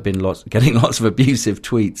 So I've been getting lots of abusive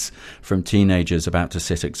tweets from teenagers about to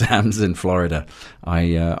sit exams in Florida.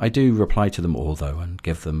 I do reply to them all though and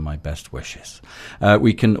give them my best wishes.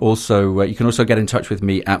 You can also get in touch with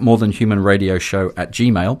me at More Than Human Radio Show at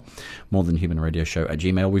Gmail. More Than Human Radio Show at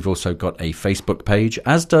Gmail. We've also got a Facebook page,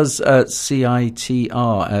 as does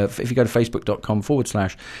CITR. If you go to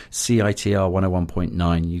facebook.com/CITR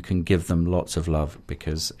 101.9, you can give them lots of love,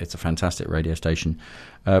 because it's a fantastic radio station,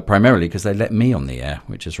 primarily because they let me on the air,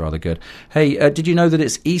 which is rather good. Hey, did you know that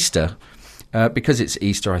it's Easter? Because it's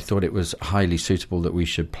Easter, I thought it was highly suitable that we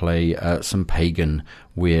should play some pagan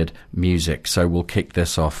weird music. So we'll kick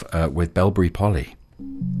this off with Bellbury Polly.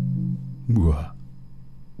 Mwah.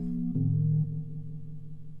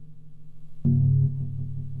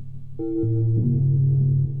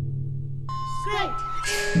 Straight.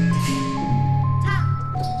 Tap.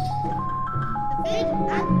 The big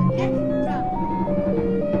and the neck drum.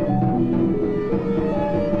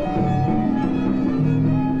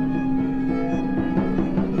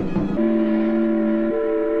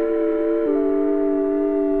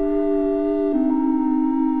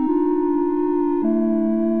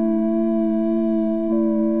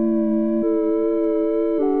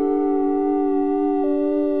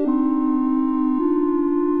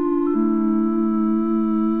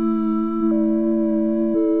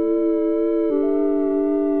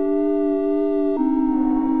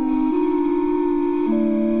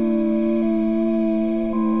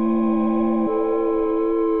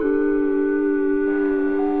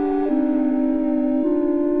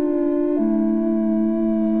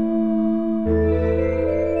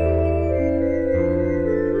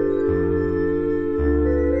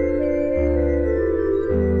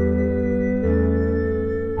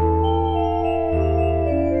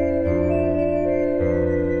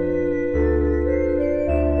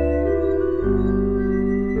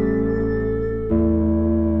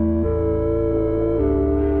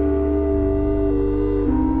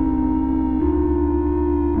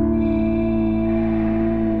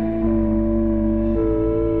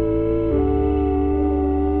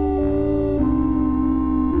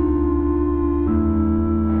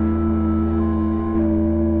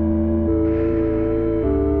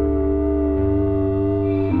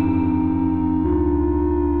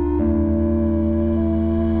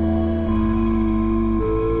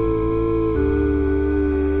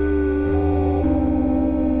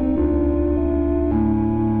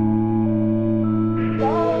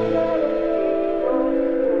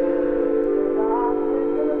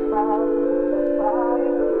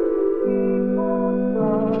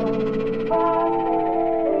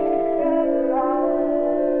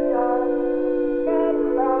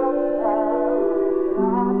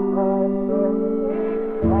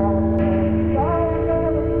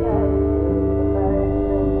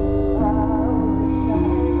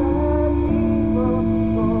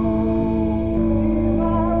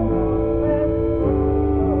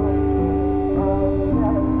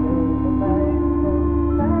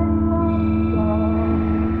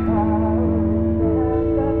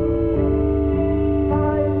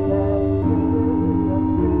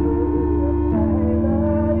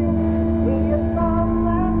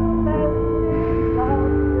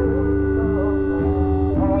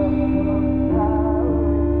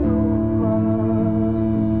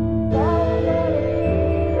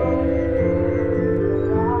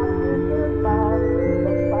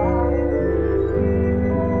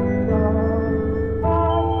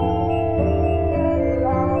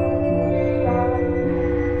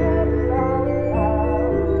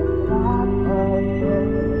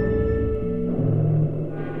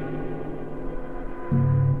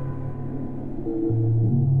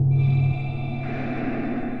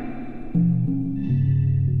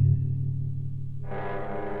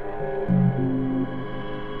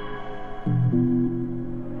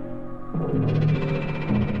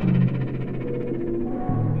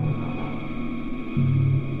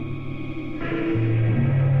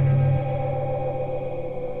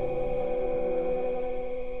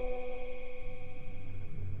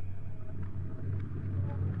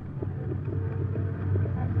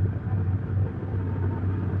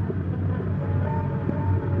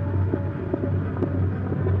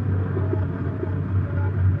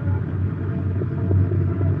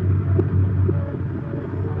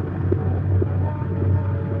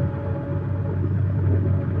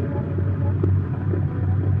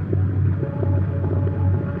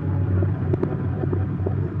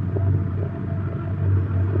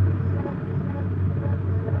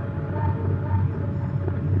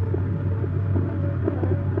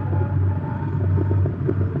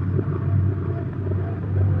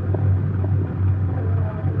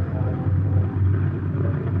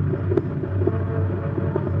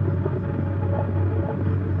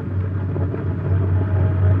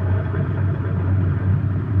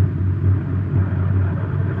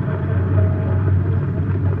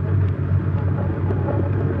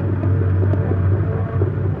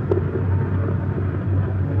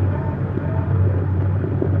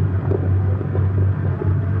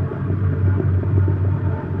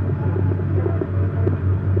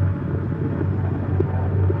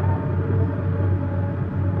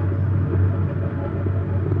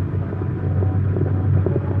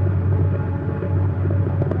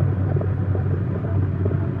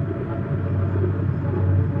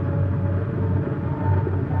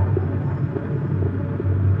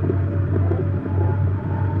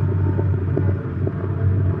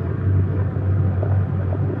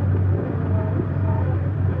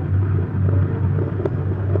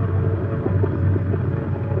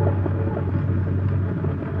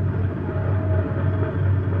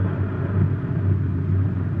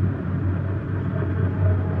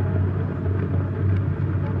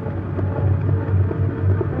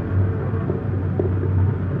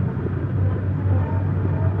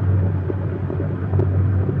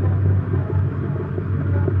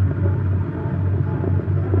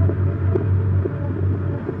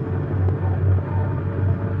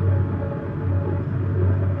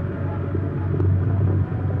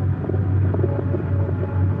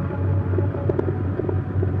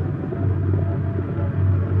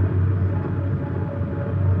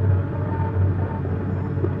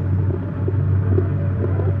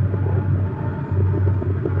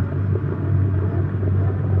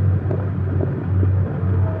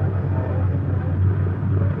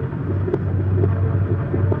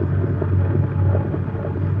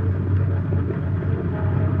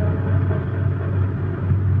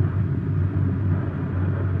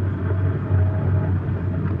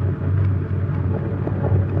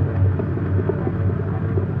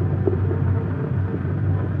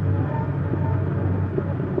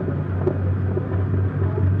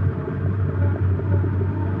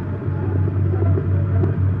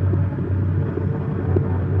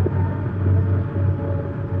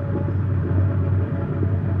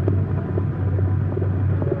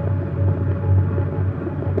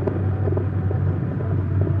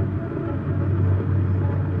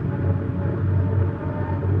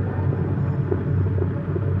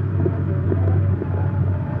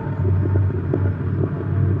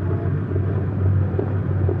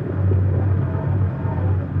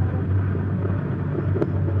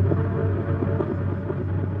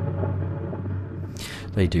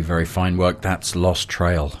 They do very fine work. That's Lost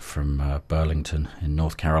Trail from Burlington in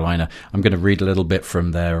North Carolina. I'm going to read a little bit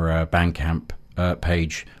from their Bandcamp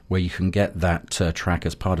page, where you can get that track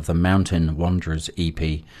as part of the Mountain Wanderers EP.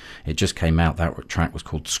 It just came out. That track was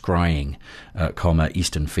called Scrying,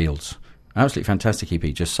 Eastern Fields. Absolutely fantastic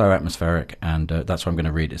EP, just so atmospheric, and that's what I'm going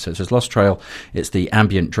to read it. So it says, Lost Trail, it's the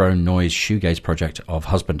ambient drone noise shoegaze project of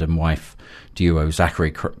husband and wife duo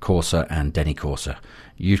Zachary Corser and Denny Corser.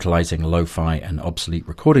 Utilizing lo-fi and obsolete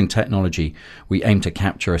recording technology, we aim to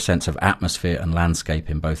capture a sense of atmosphere and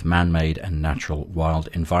landscape in both man-made and natural wild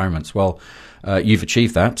environments. Well, you've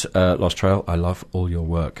achieved that, Lost Trail. I love all your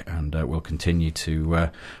work, and we'll continue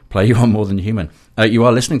to play you on More Than Human. You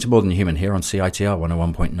are listening to More Than Human here on CITR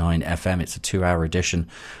 101.9 FM. It's a 2-hour edition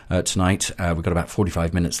tonight. We've got about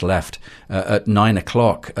 45 minutes left. At 9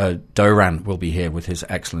 o'clock, Doran will be here with his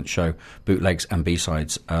excellent show, Bootlegs and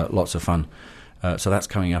B-Sides. Lots of fun. So that's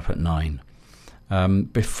coming up at 9.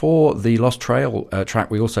 Before the Lost Trail track,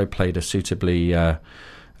 we also played a suitably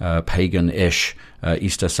pagan-ish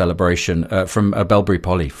Easter celebration from Belbury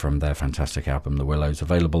Polly from their fantastic album The Willows,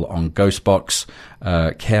 available on Ghostbox.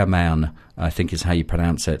 Careman, I think is how you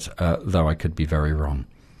pronounce it, though I could be very wrong.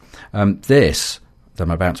 This that I'm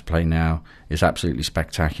about to play now is absolutely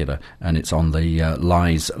spectacular, and it's on the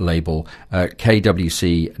Lies label,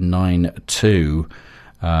 KWC 92.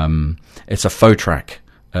 It's a faux track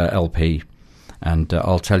LP, and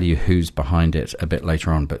I'll tell you who's behind it a bit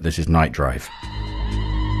later on, but this is Night Drive.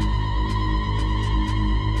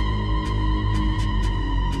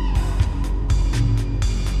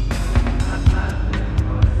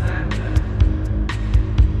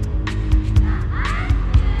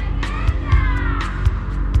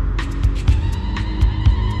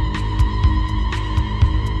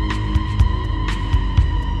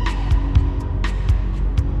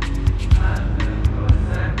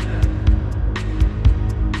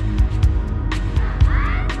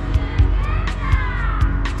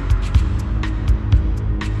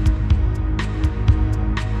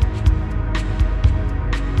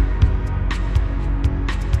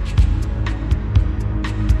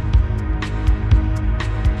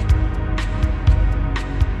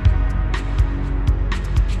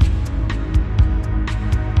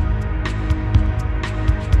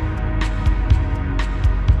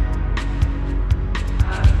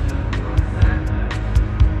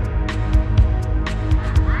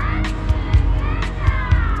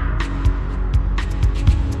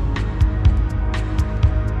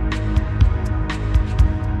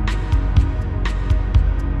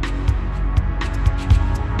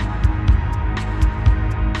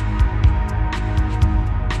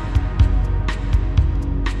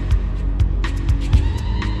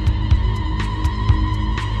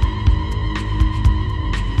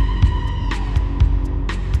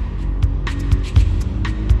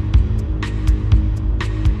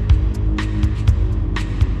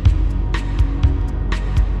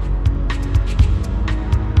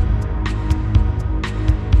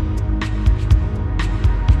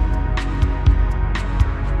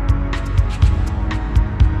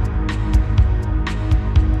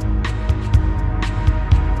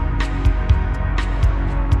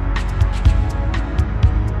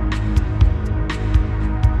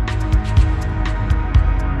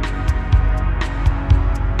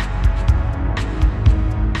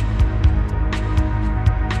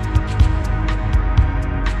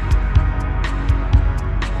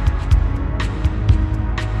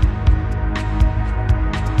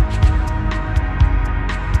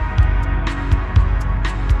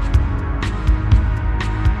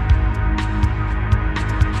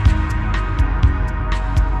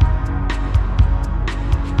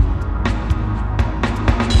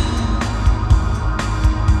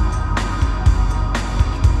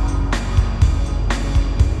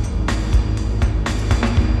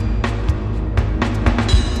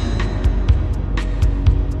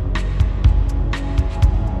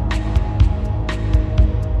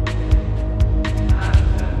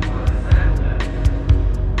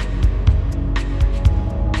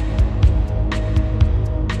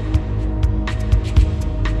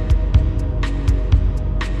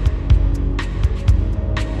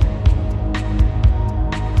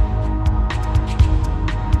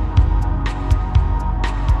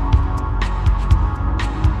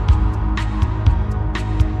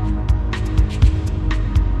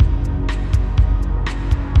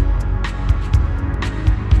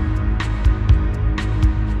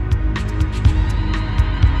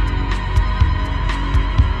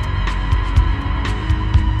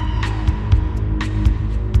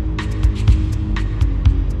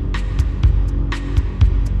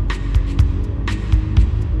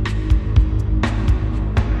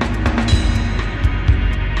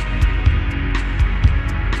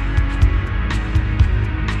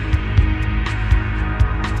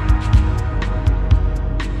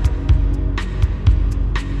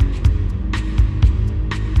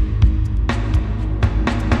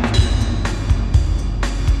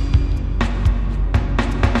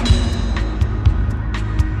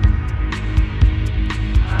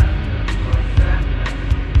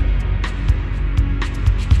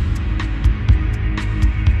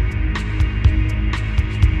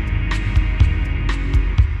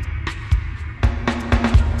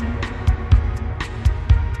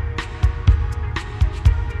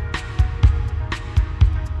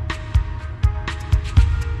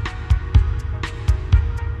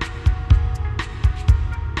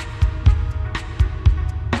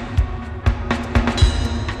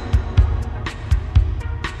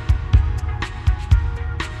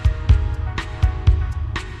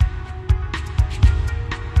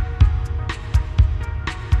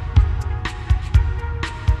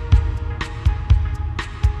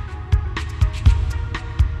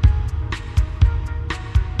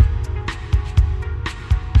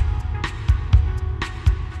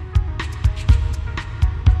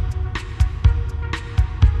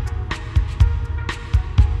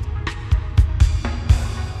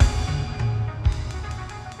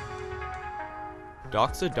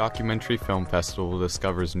 Doxa Documentary Film Festival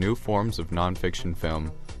discovers new forms of nonfiction film,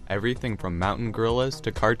 everything from mountain gorillas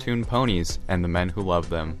to cartoon ponies and the men who love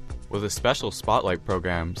them, with a special spotlight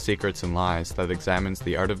program, Secrets and Lies, that examines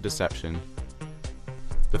the art of deception.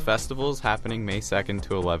 The festival is happening May 2nd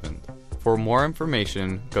to 11th. For more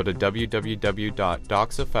information, go to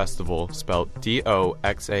www.doxafestival, spelled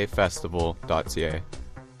DOXA festival.ca.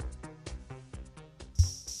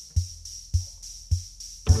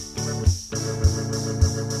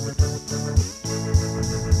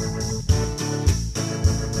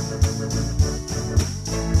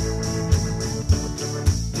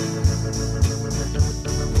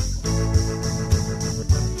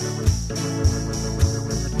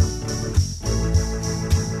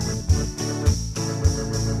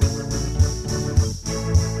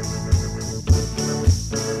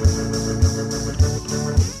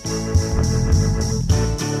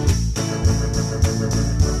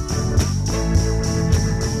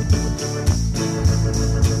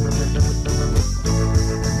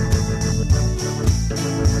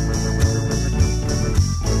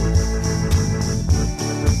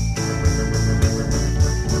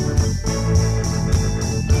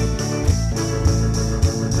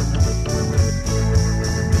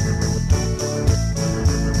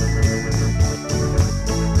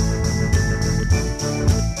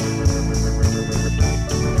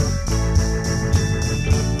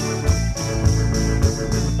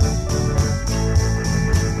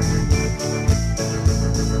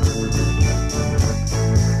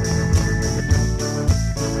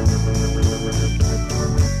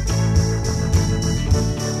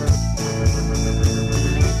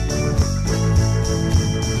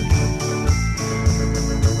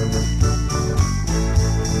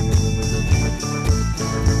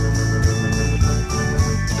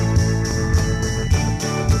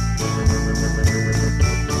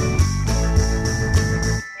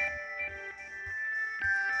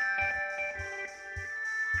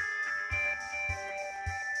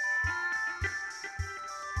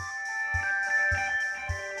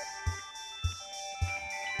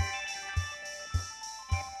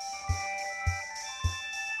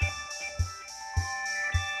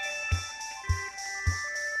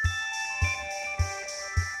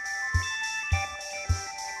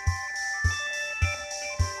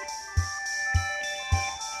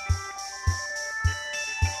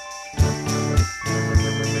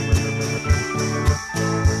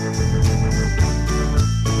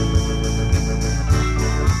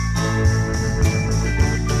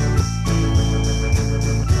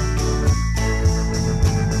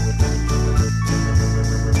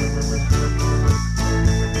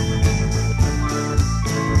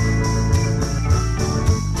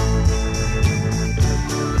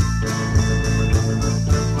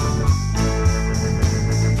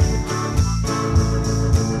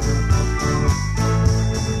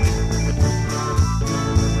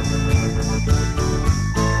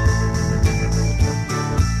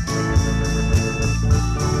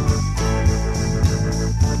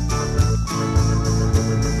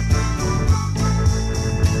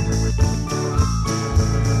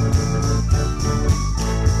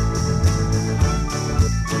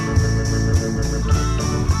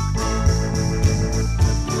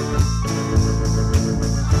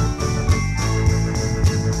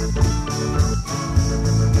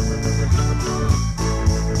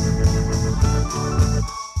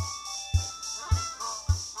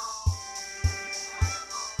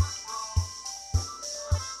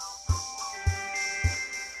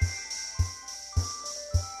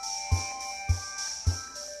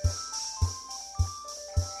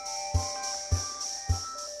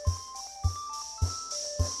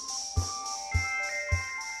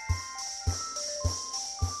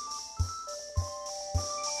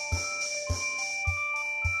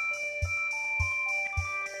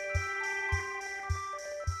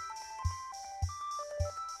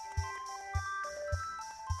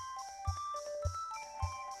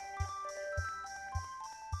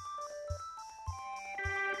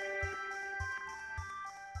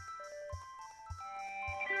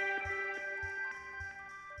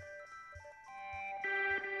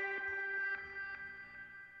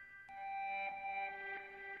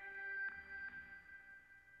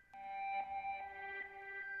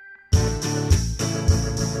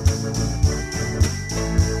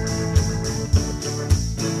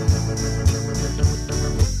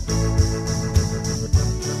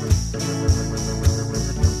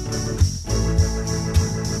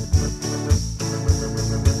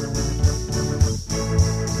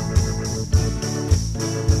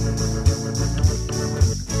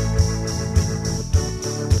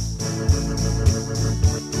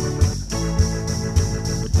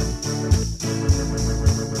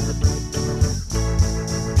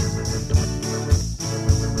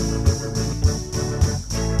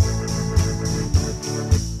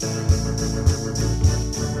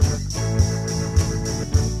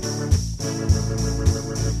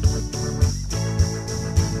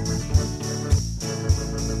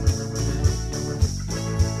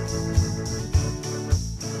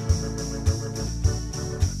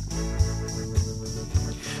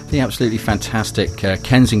 The absolutely fantastic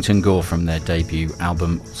Kensington Gore from their debut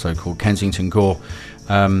album, so-called Kensington Gore.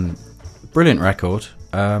 Brilliant record.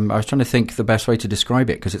 I was trying to think the best way to describe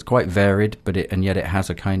it, because it's quite varied, and yet it has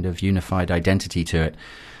a kind of unified identity to it.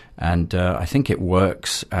 And I think it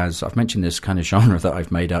works as, I've mentioned this kind of genre that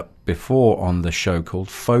I've made up before on the show called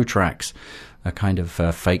faux tracks, a kind of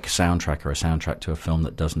fake soundtrack, or a soundtrack to a film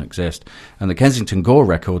that doesn't exist. And the Kensington Gore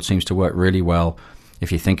record seems to work really well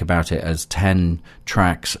if you think about it as 10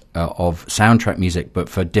 tracks of soundtrack music, but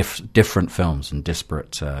for different films and disparate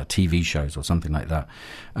TV shows or something like that.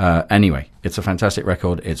 Anyway, it's a fantastic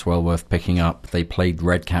record. It's well worth picking up. They played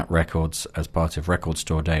Red Cat Records as part of Record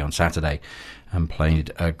Store Day on Saturday and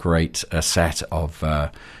played a great set of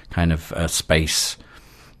kind of space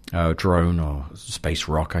drone or space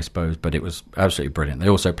rock, I suppose, but it was absolutely brilliant. They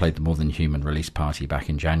also played the More Than Human release party back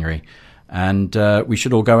in January, and we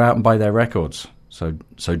should all go out and buy their records.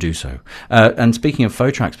 So do so. And speaking of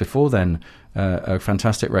faux tracks, before then, a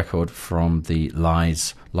fantastic record from the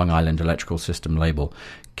Lies Long Island Electrical System label,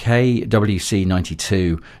 KWC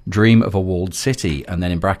 92, Dream of a Walled City, and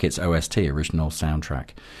then in brackets OST, original soundtrack.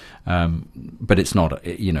 But it's not,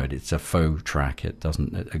 it's a faux track. It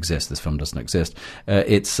doesn't exist. This film doesn't exist.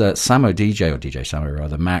 It's Samo DJ, or DJ Samo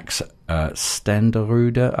rather, Max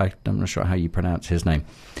Stenderude. I'm not sure how you pronounce his name.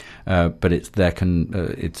 But it's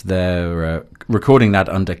their recording that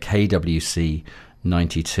under KWC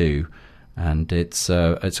 92, and it's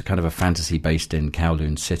a kind of a fantasy based in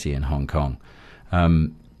Kowloon City in Hong Kong.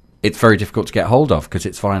 It's very difficult to get hold of because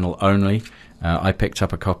it's vinyl only. I picked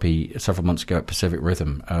up a copy several months ago at Pacific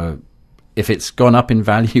Rhythm. If it's gone up in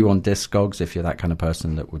value on Discogs, if you're that kind of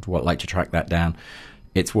person that would like to track that down,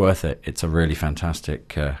 it's worth it. It's a really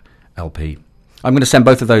fantastic LP. I'm going to send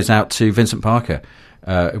both of those out to Vincent Parker.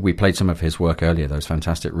 We played some of his work earlier, those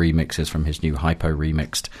fantastic remixes from his new Hypo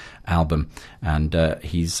Remixed album, and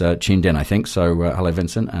he's tuned in, I think. So hello,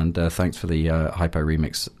 Vincent, and thanks for the Hypo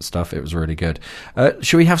Remix stuff. It was really good.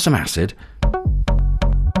 Should we have some acid?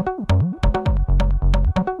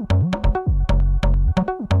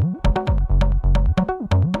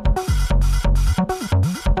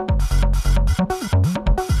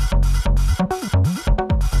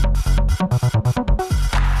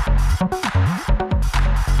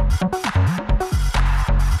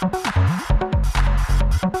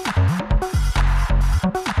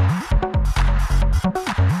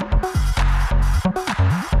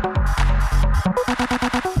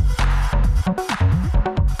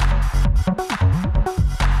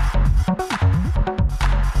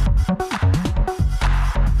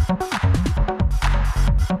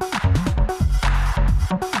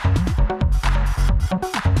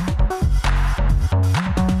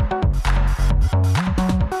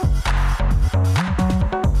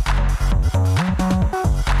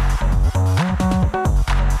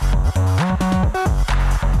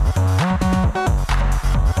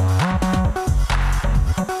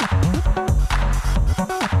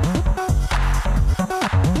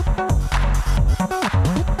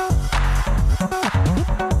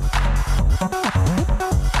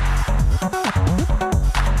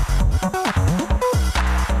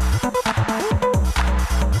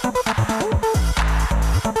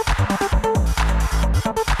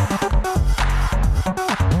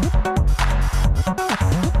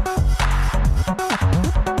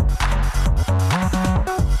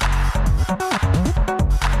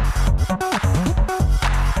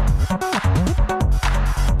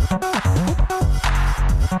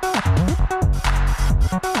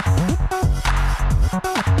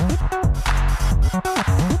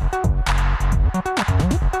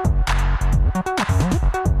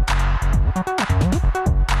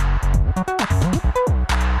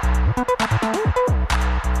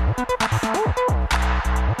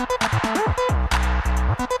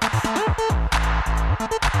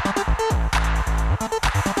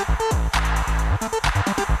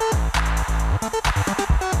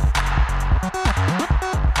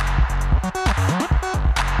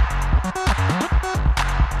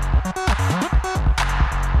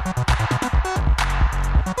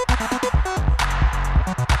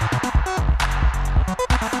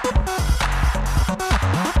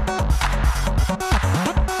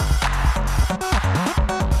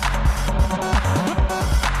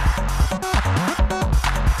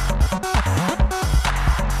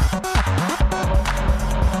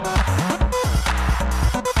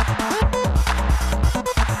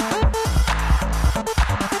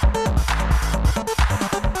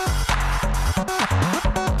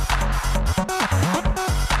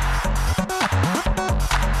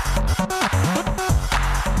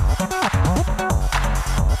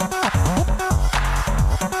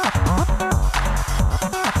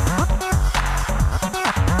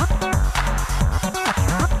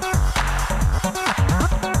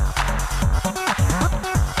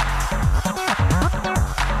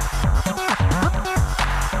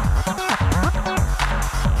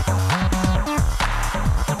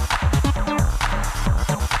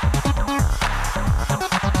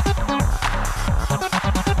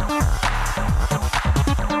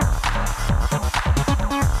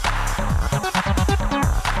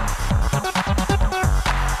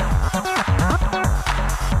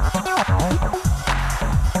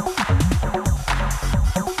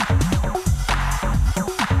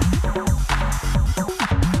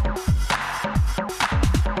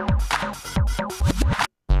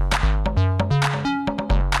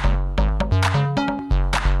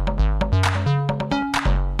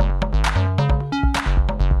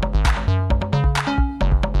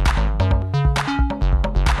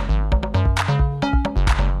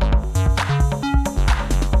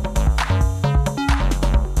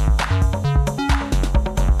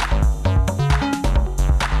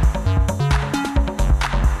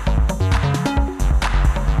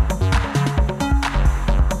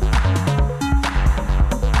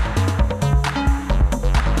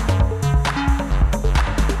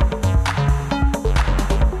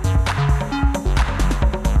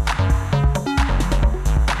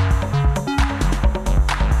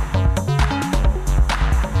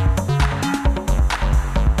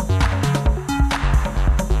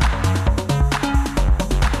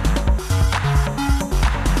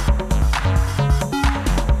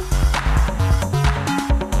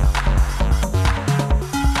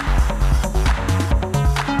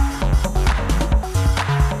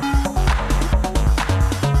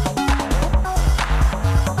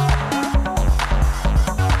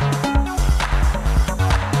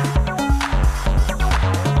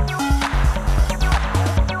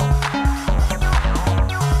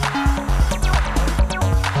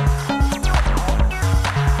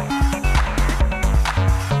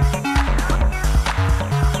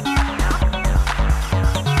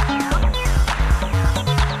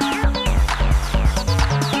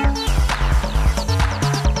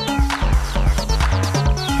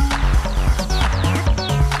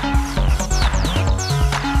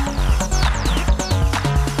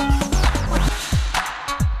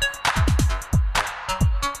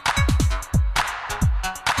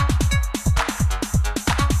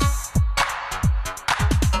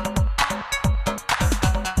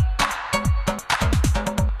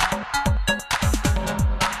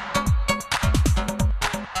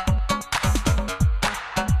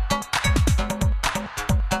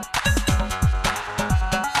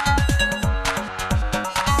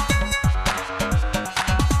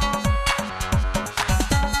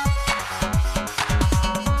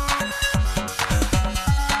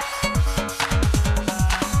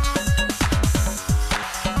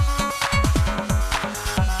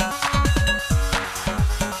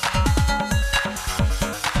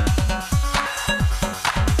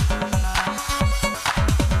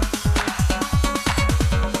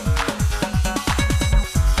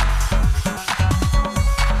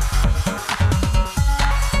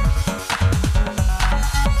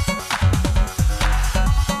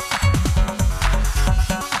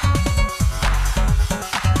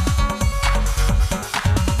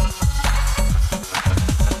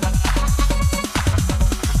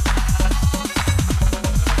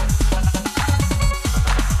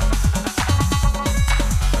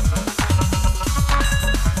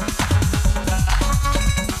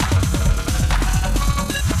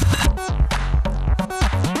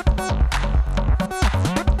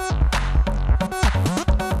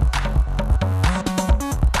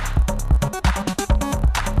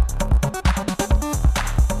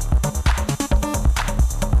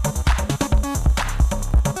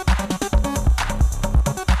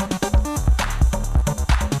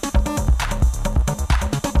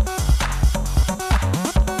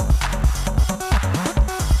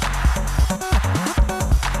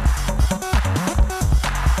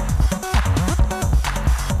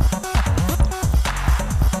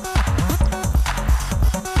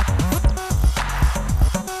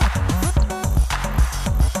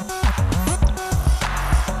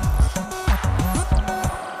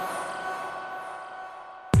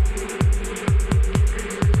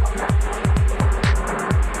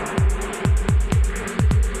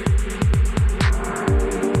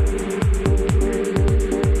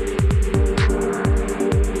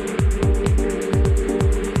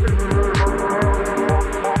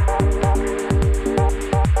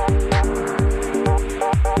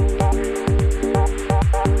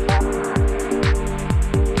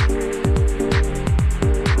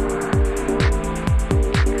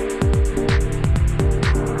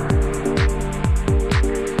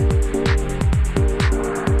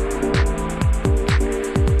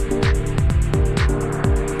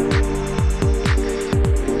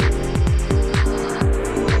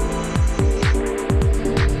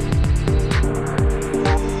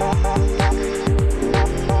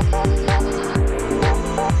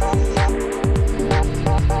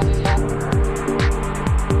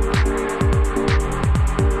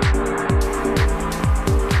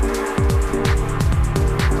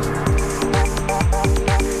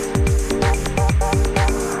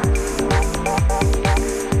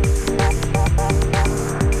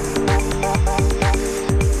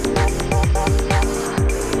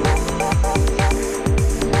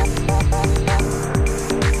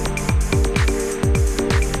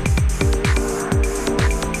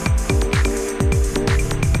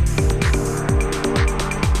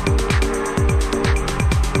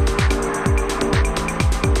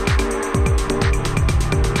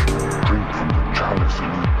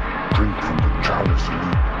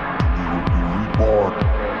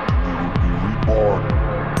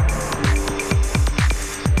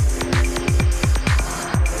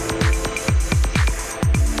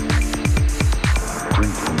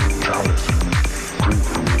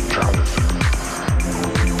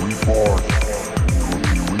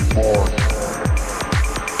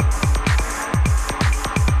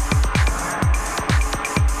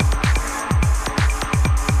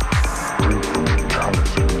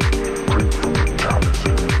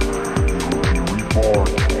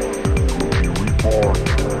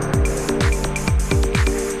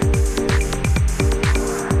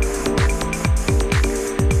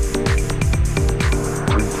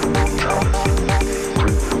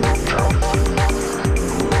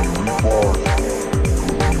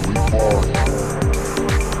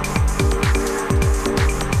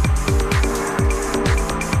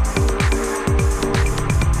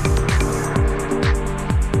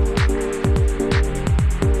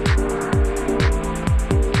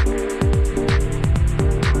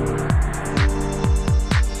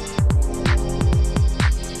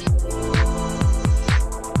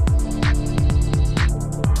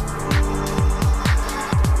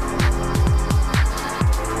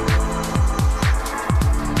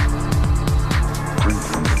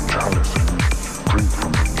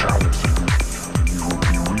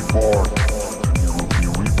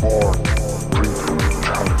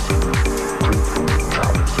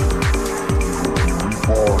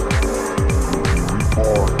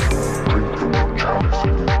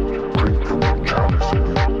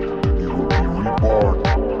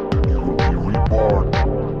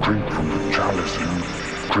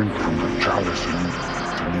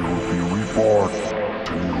 reborn,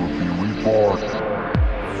 then you will be reborn.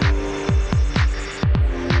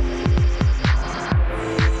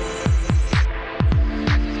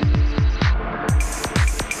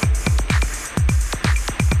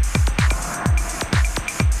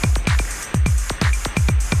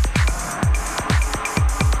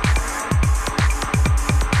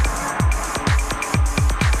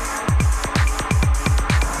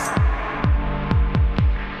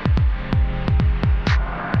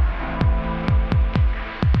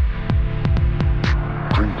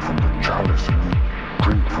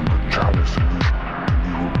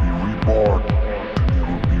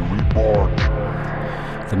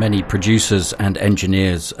 Many producers and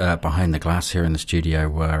engineers behind the glass here in the studio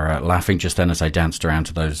were laughing just then as I danced around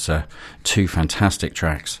to those two fantastic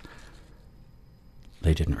tracks.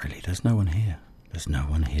 They didn't really. There's no one here. There's no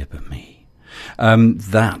one here but me.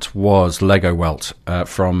 That was Lego Welt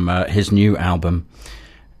from his new album,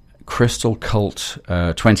 Crystal Cult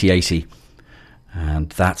 2080. And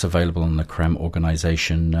that's available on the Creme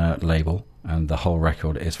Organisation label. And the whole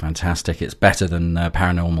record is fantastic. It's better than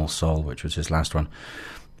Paranormal Soul, which was his last one.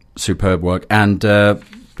 Superb work. And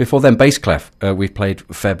before then, Bass Clef. We've played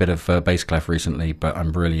a fair bit of Bass Clef recently, but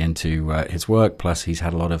I'm really into his work. Plus, he's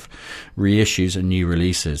had a lot of reissues and new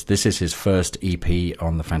releases. This is his first EP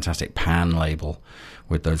on the fantastic Pan label,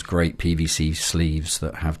 with those great PVC sleeves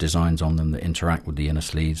that have designs on them that interact with the inner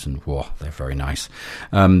sleeves, and whoa, they're very nice.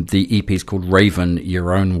 The EP is called Raven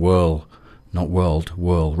Your Own Whirl. Not World,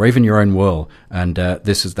 Whirl. Raven Your Own Whirl. And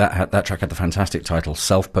this is that track had the fantastic title,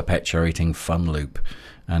 Self-Perpetuating Fun Loop.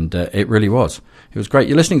 And it really was. It was great.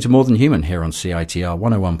 You're listening to More Than Human here on CITR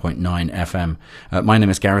 101.9 FM. My name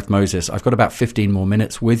is Gareth Moses. I've got about 15 more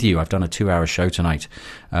minutes with you. I've done a 2-hour show tonight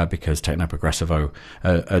because Techno Progressivo,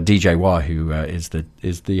 DJ Wah, who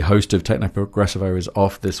is the host of Techno Progressivo, is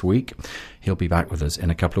off this week. He'll be back with us in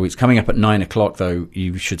a couple of weeks. Coming up at 9 o'clock, though,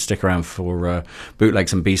 you should stick around for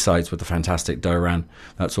bootlegs and B-sides with the fantastic Doran.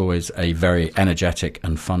 That's always a very energetic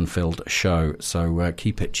and fun-filled show. So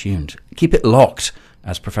keep it tuned. Keep it locked,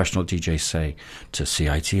 as professional DJs say, to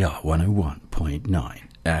CITR 101.9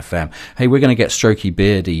 FM. Hey, we're going to get strokey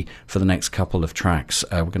beardy for the next couple of tracks.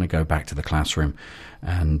 We're going to go back to the classroom,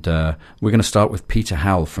 and we're going to start with Peter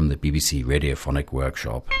Howell from the BBC Radiophonic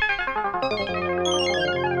Workshop.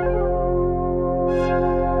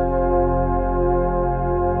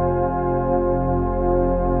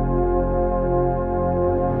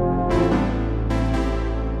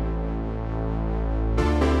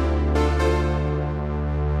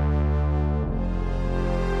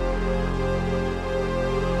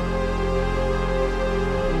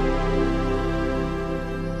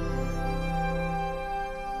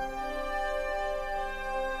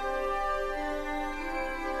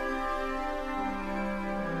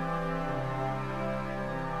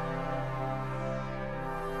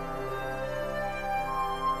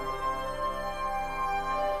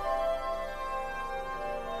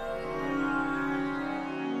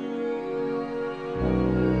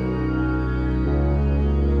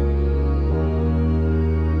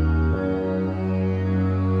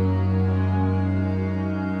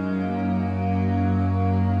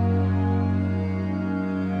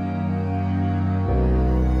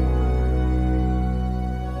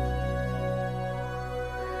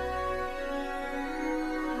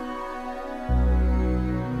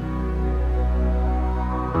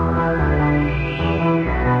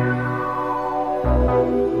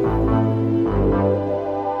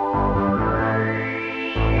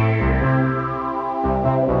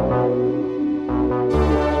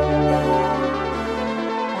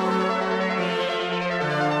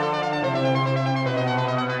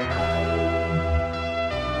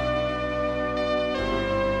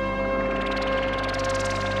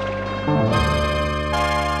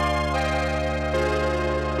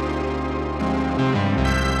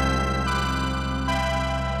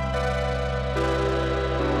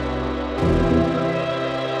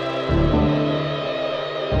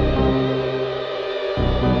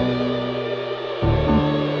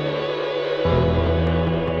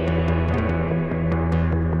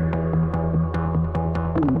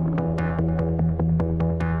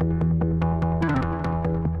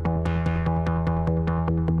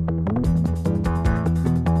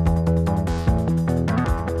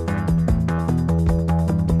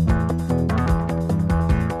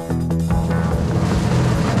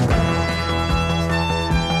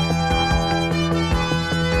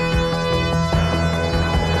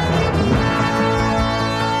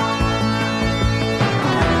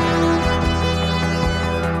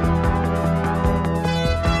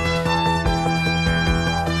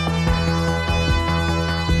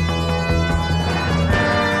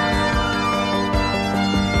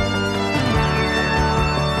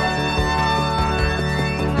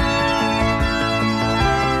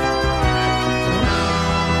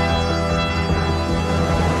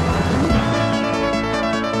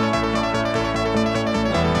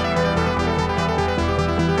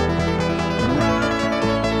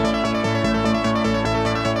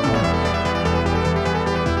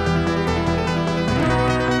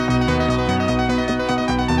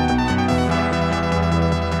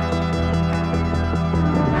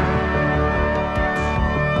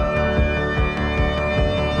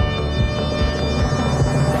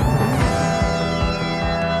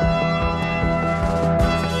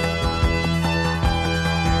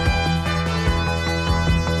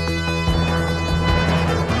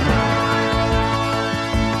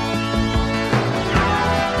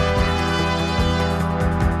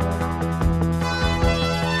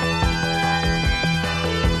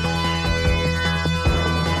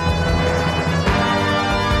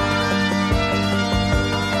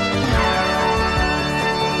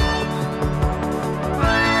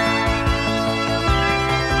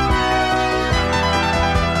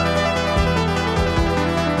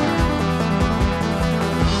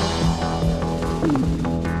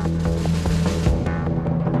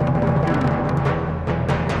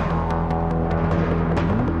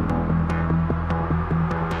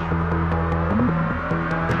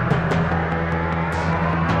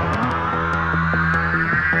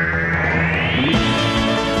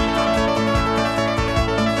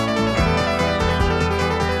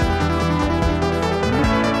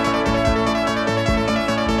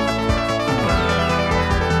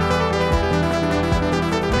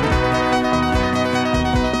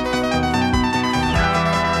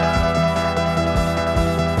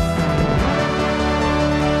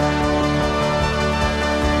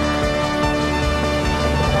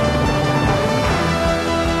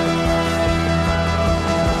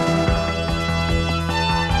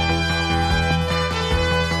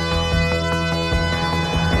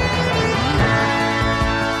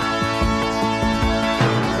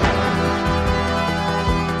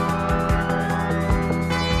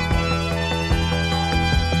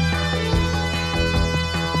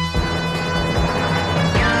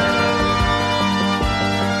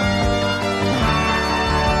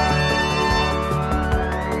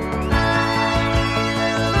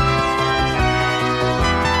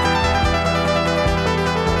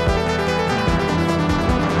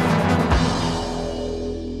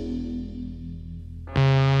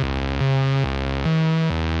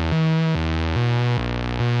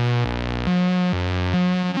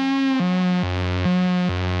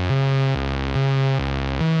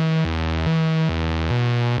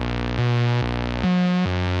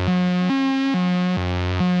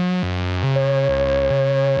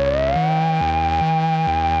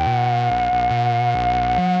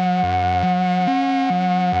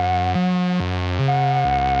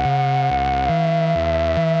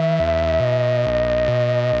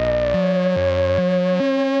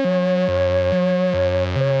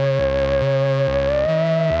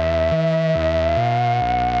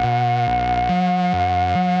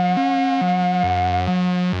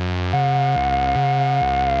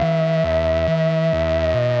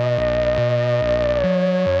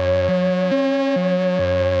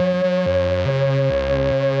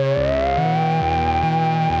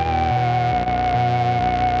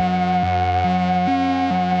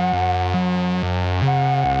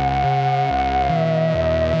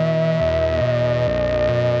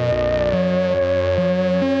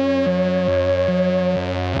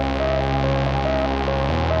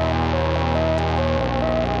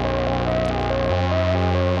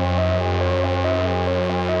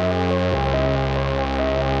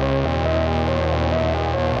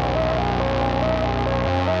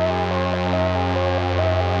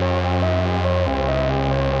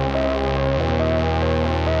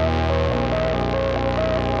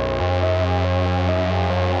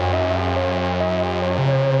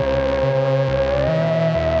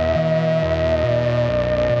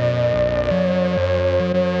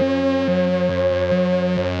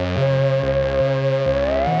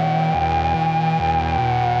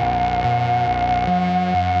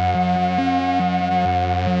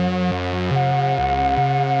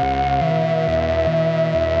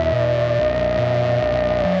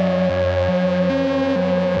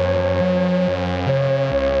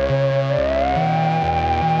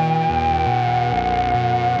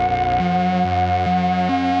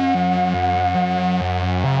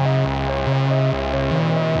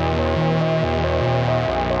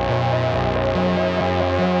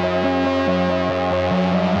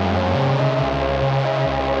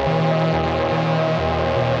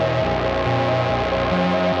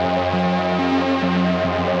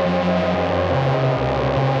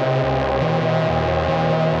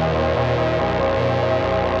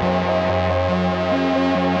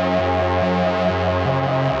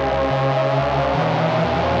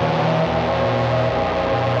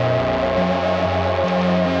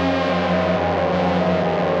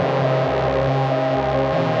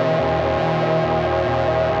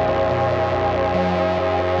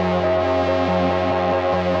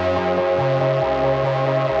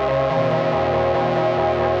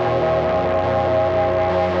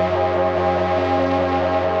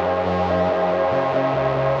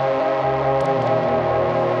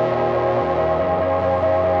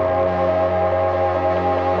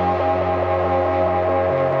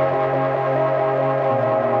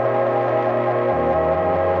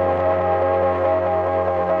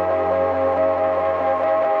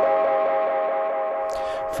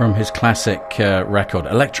 From his classic record,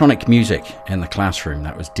 Electronic Music in the Classroom.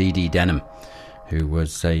 That was D.D. Denham, who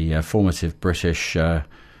was a formative British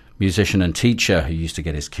musician and teacher who used to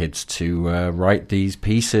get his kids to write these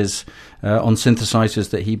pieces on synthesizers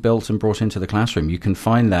that he built and brought into the classroom. You can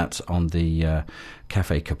find that on the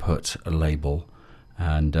Café Kaput label,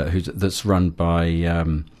 and that's run by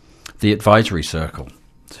the Advisory Circle,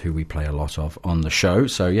 who we play a lot of on the show.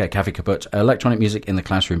 So yeah, Café Kaput, Electronic Music in the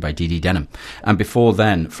Classroom by D.D. Denham. And before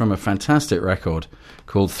then, from a fantastic record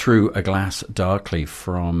called Through a Glass Darkly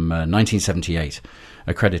from 1978,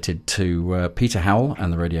 accredited to Peter Howell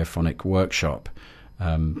and the Radiophonic Workshop.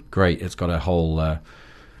 Great, it's got a whole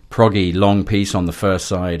proggy long piece on the first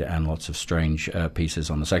side and lots of strange pieces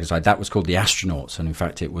on the second side. That was called The Astronauts, and in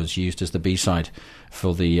fact it was used as the B-side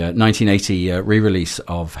for the 1980 re-release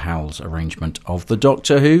of Howell's arrangement of the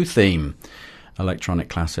Doctor Who theme. Electronic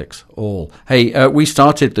classics, all. Hey, we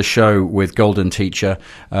started the show with Golden Teacher.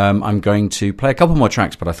 I'm going to play a couple more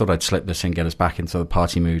tracks, but I thought I'd slip this in, get us back into the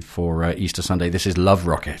party mood for Easter Sunday. This is Love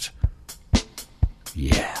Rocket.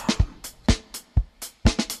 Yeah.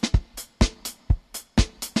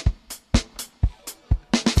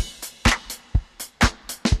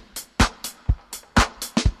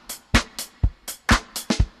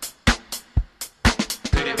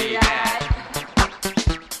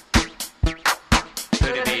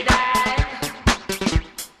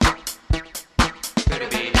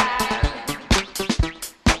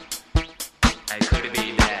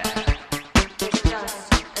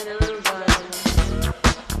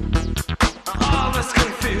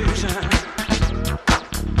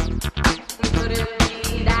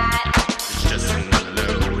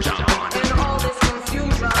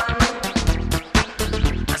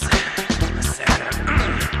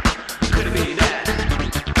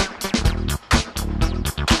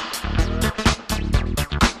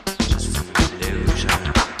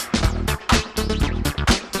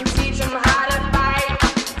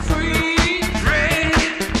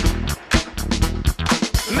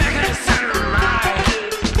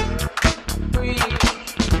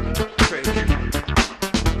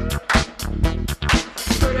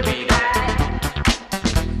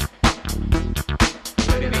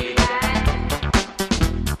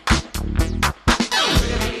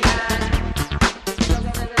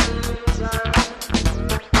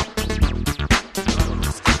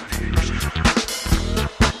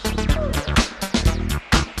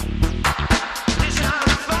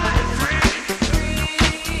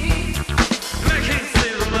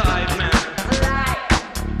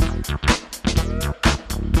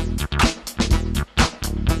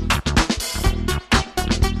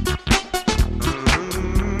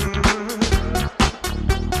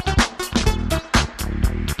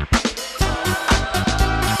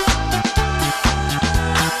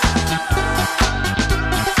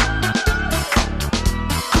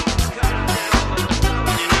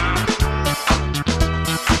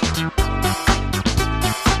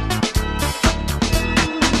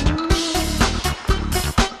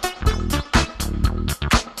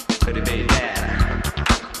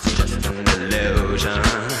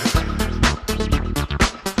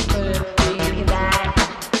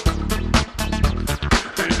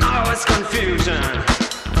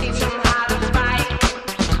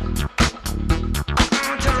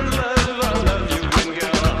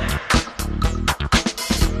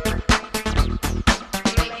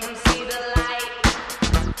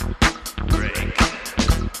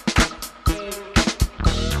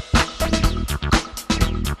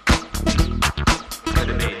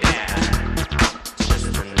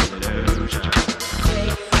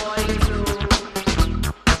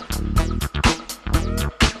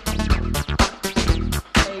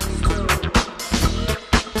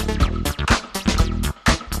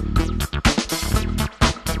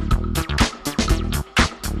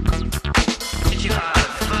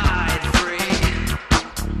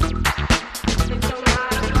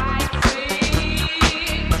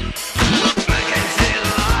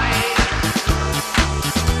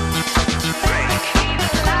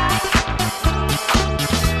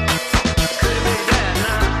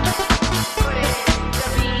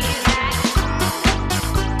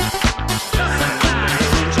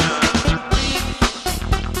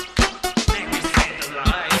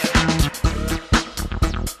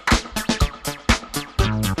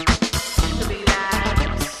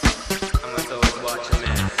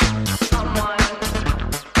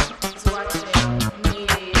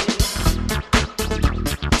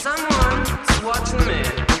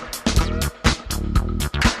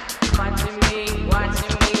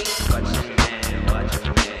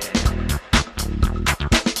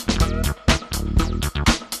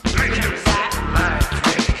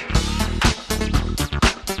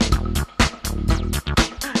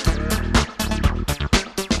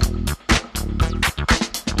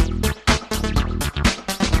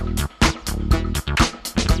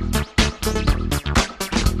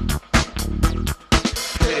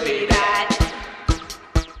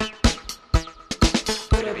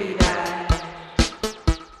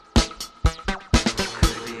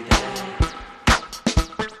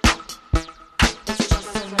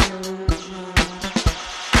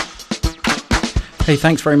 Okay,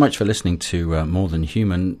 thanks very much for listening to More Than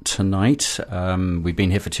Human tonight. We've been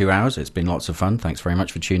here for 2 hours. It's been lots of fun. Thanks very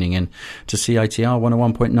much for tuning in to CITR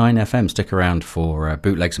 101.9 FM. Stick around for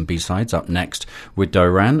Bootlegs and B-Sides up next with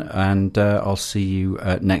Doran, and I'll see you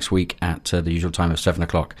next week at the usual time of 7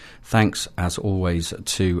 o'clock. Thanks, as always,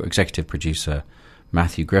 to executive producer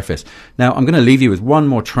Matthew Griffiths. Now, I'm going to leave you with one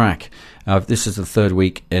more track. This is the third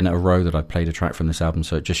week in a row that I've played a track from this album,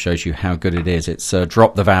 so it just shows you how good it is. It's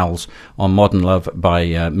Drop the Vowels on Modern Love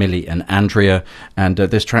by Millie and Andrea, and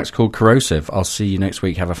this track's called Corrosive. I'll see you next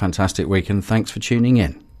week. Have a fantastic week, and thanks for tuning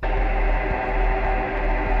in.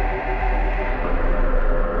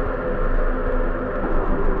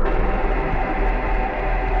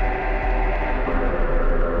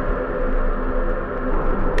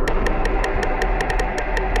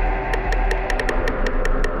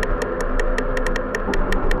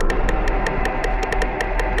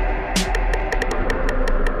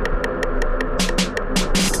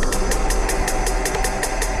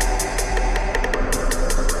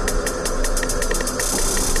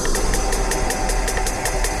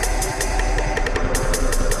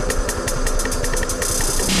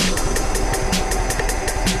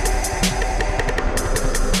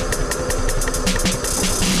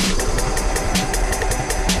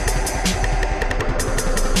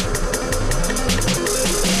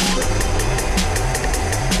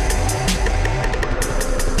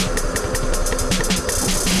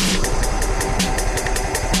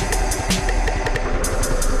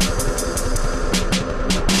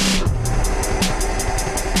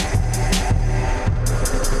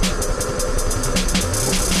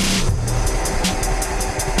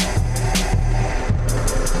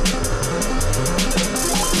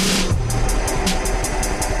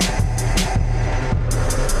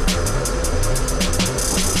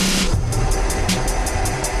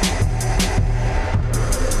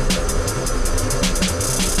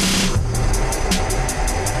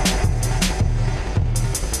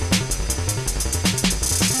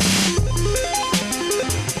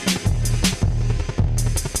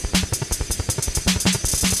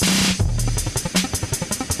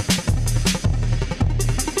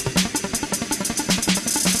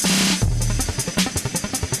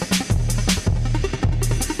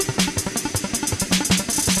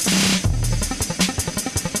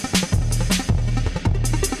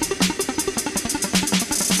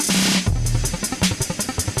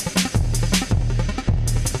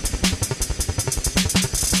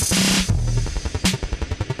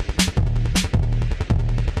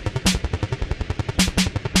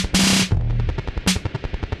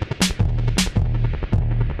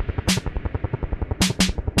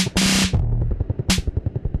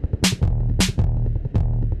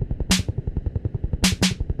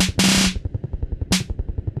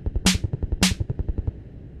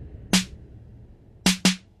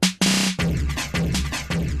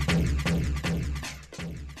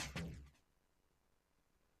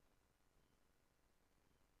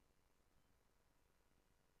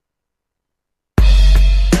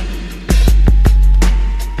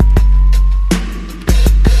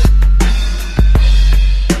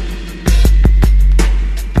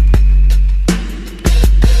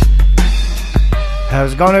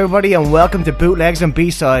 How's it going, everybody, and welcome to Bootlegs and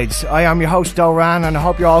B-Sides. I am your host, Doran, and I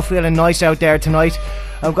hope you're all feeling nice out there tonight.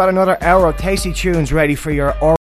 I've got another hour of tasty tunes ready for your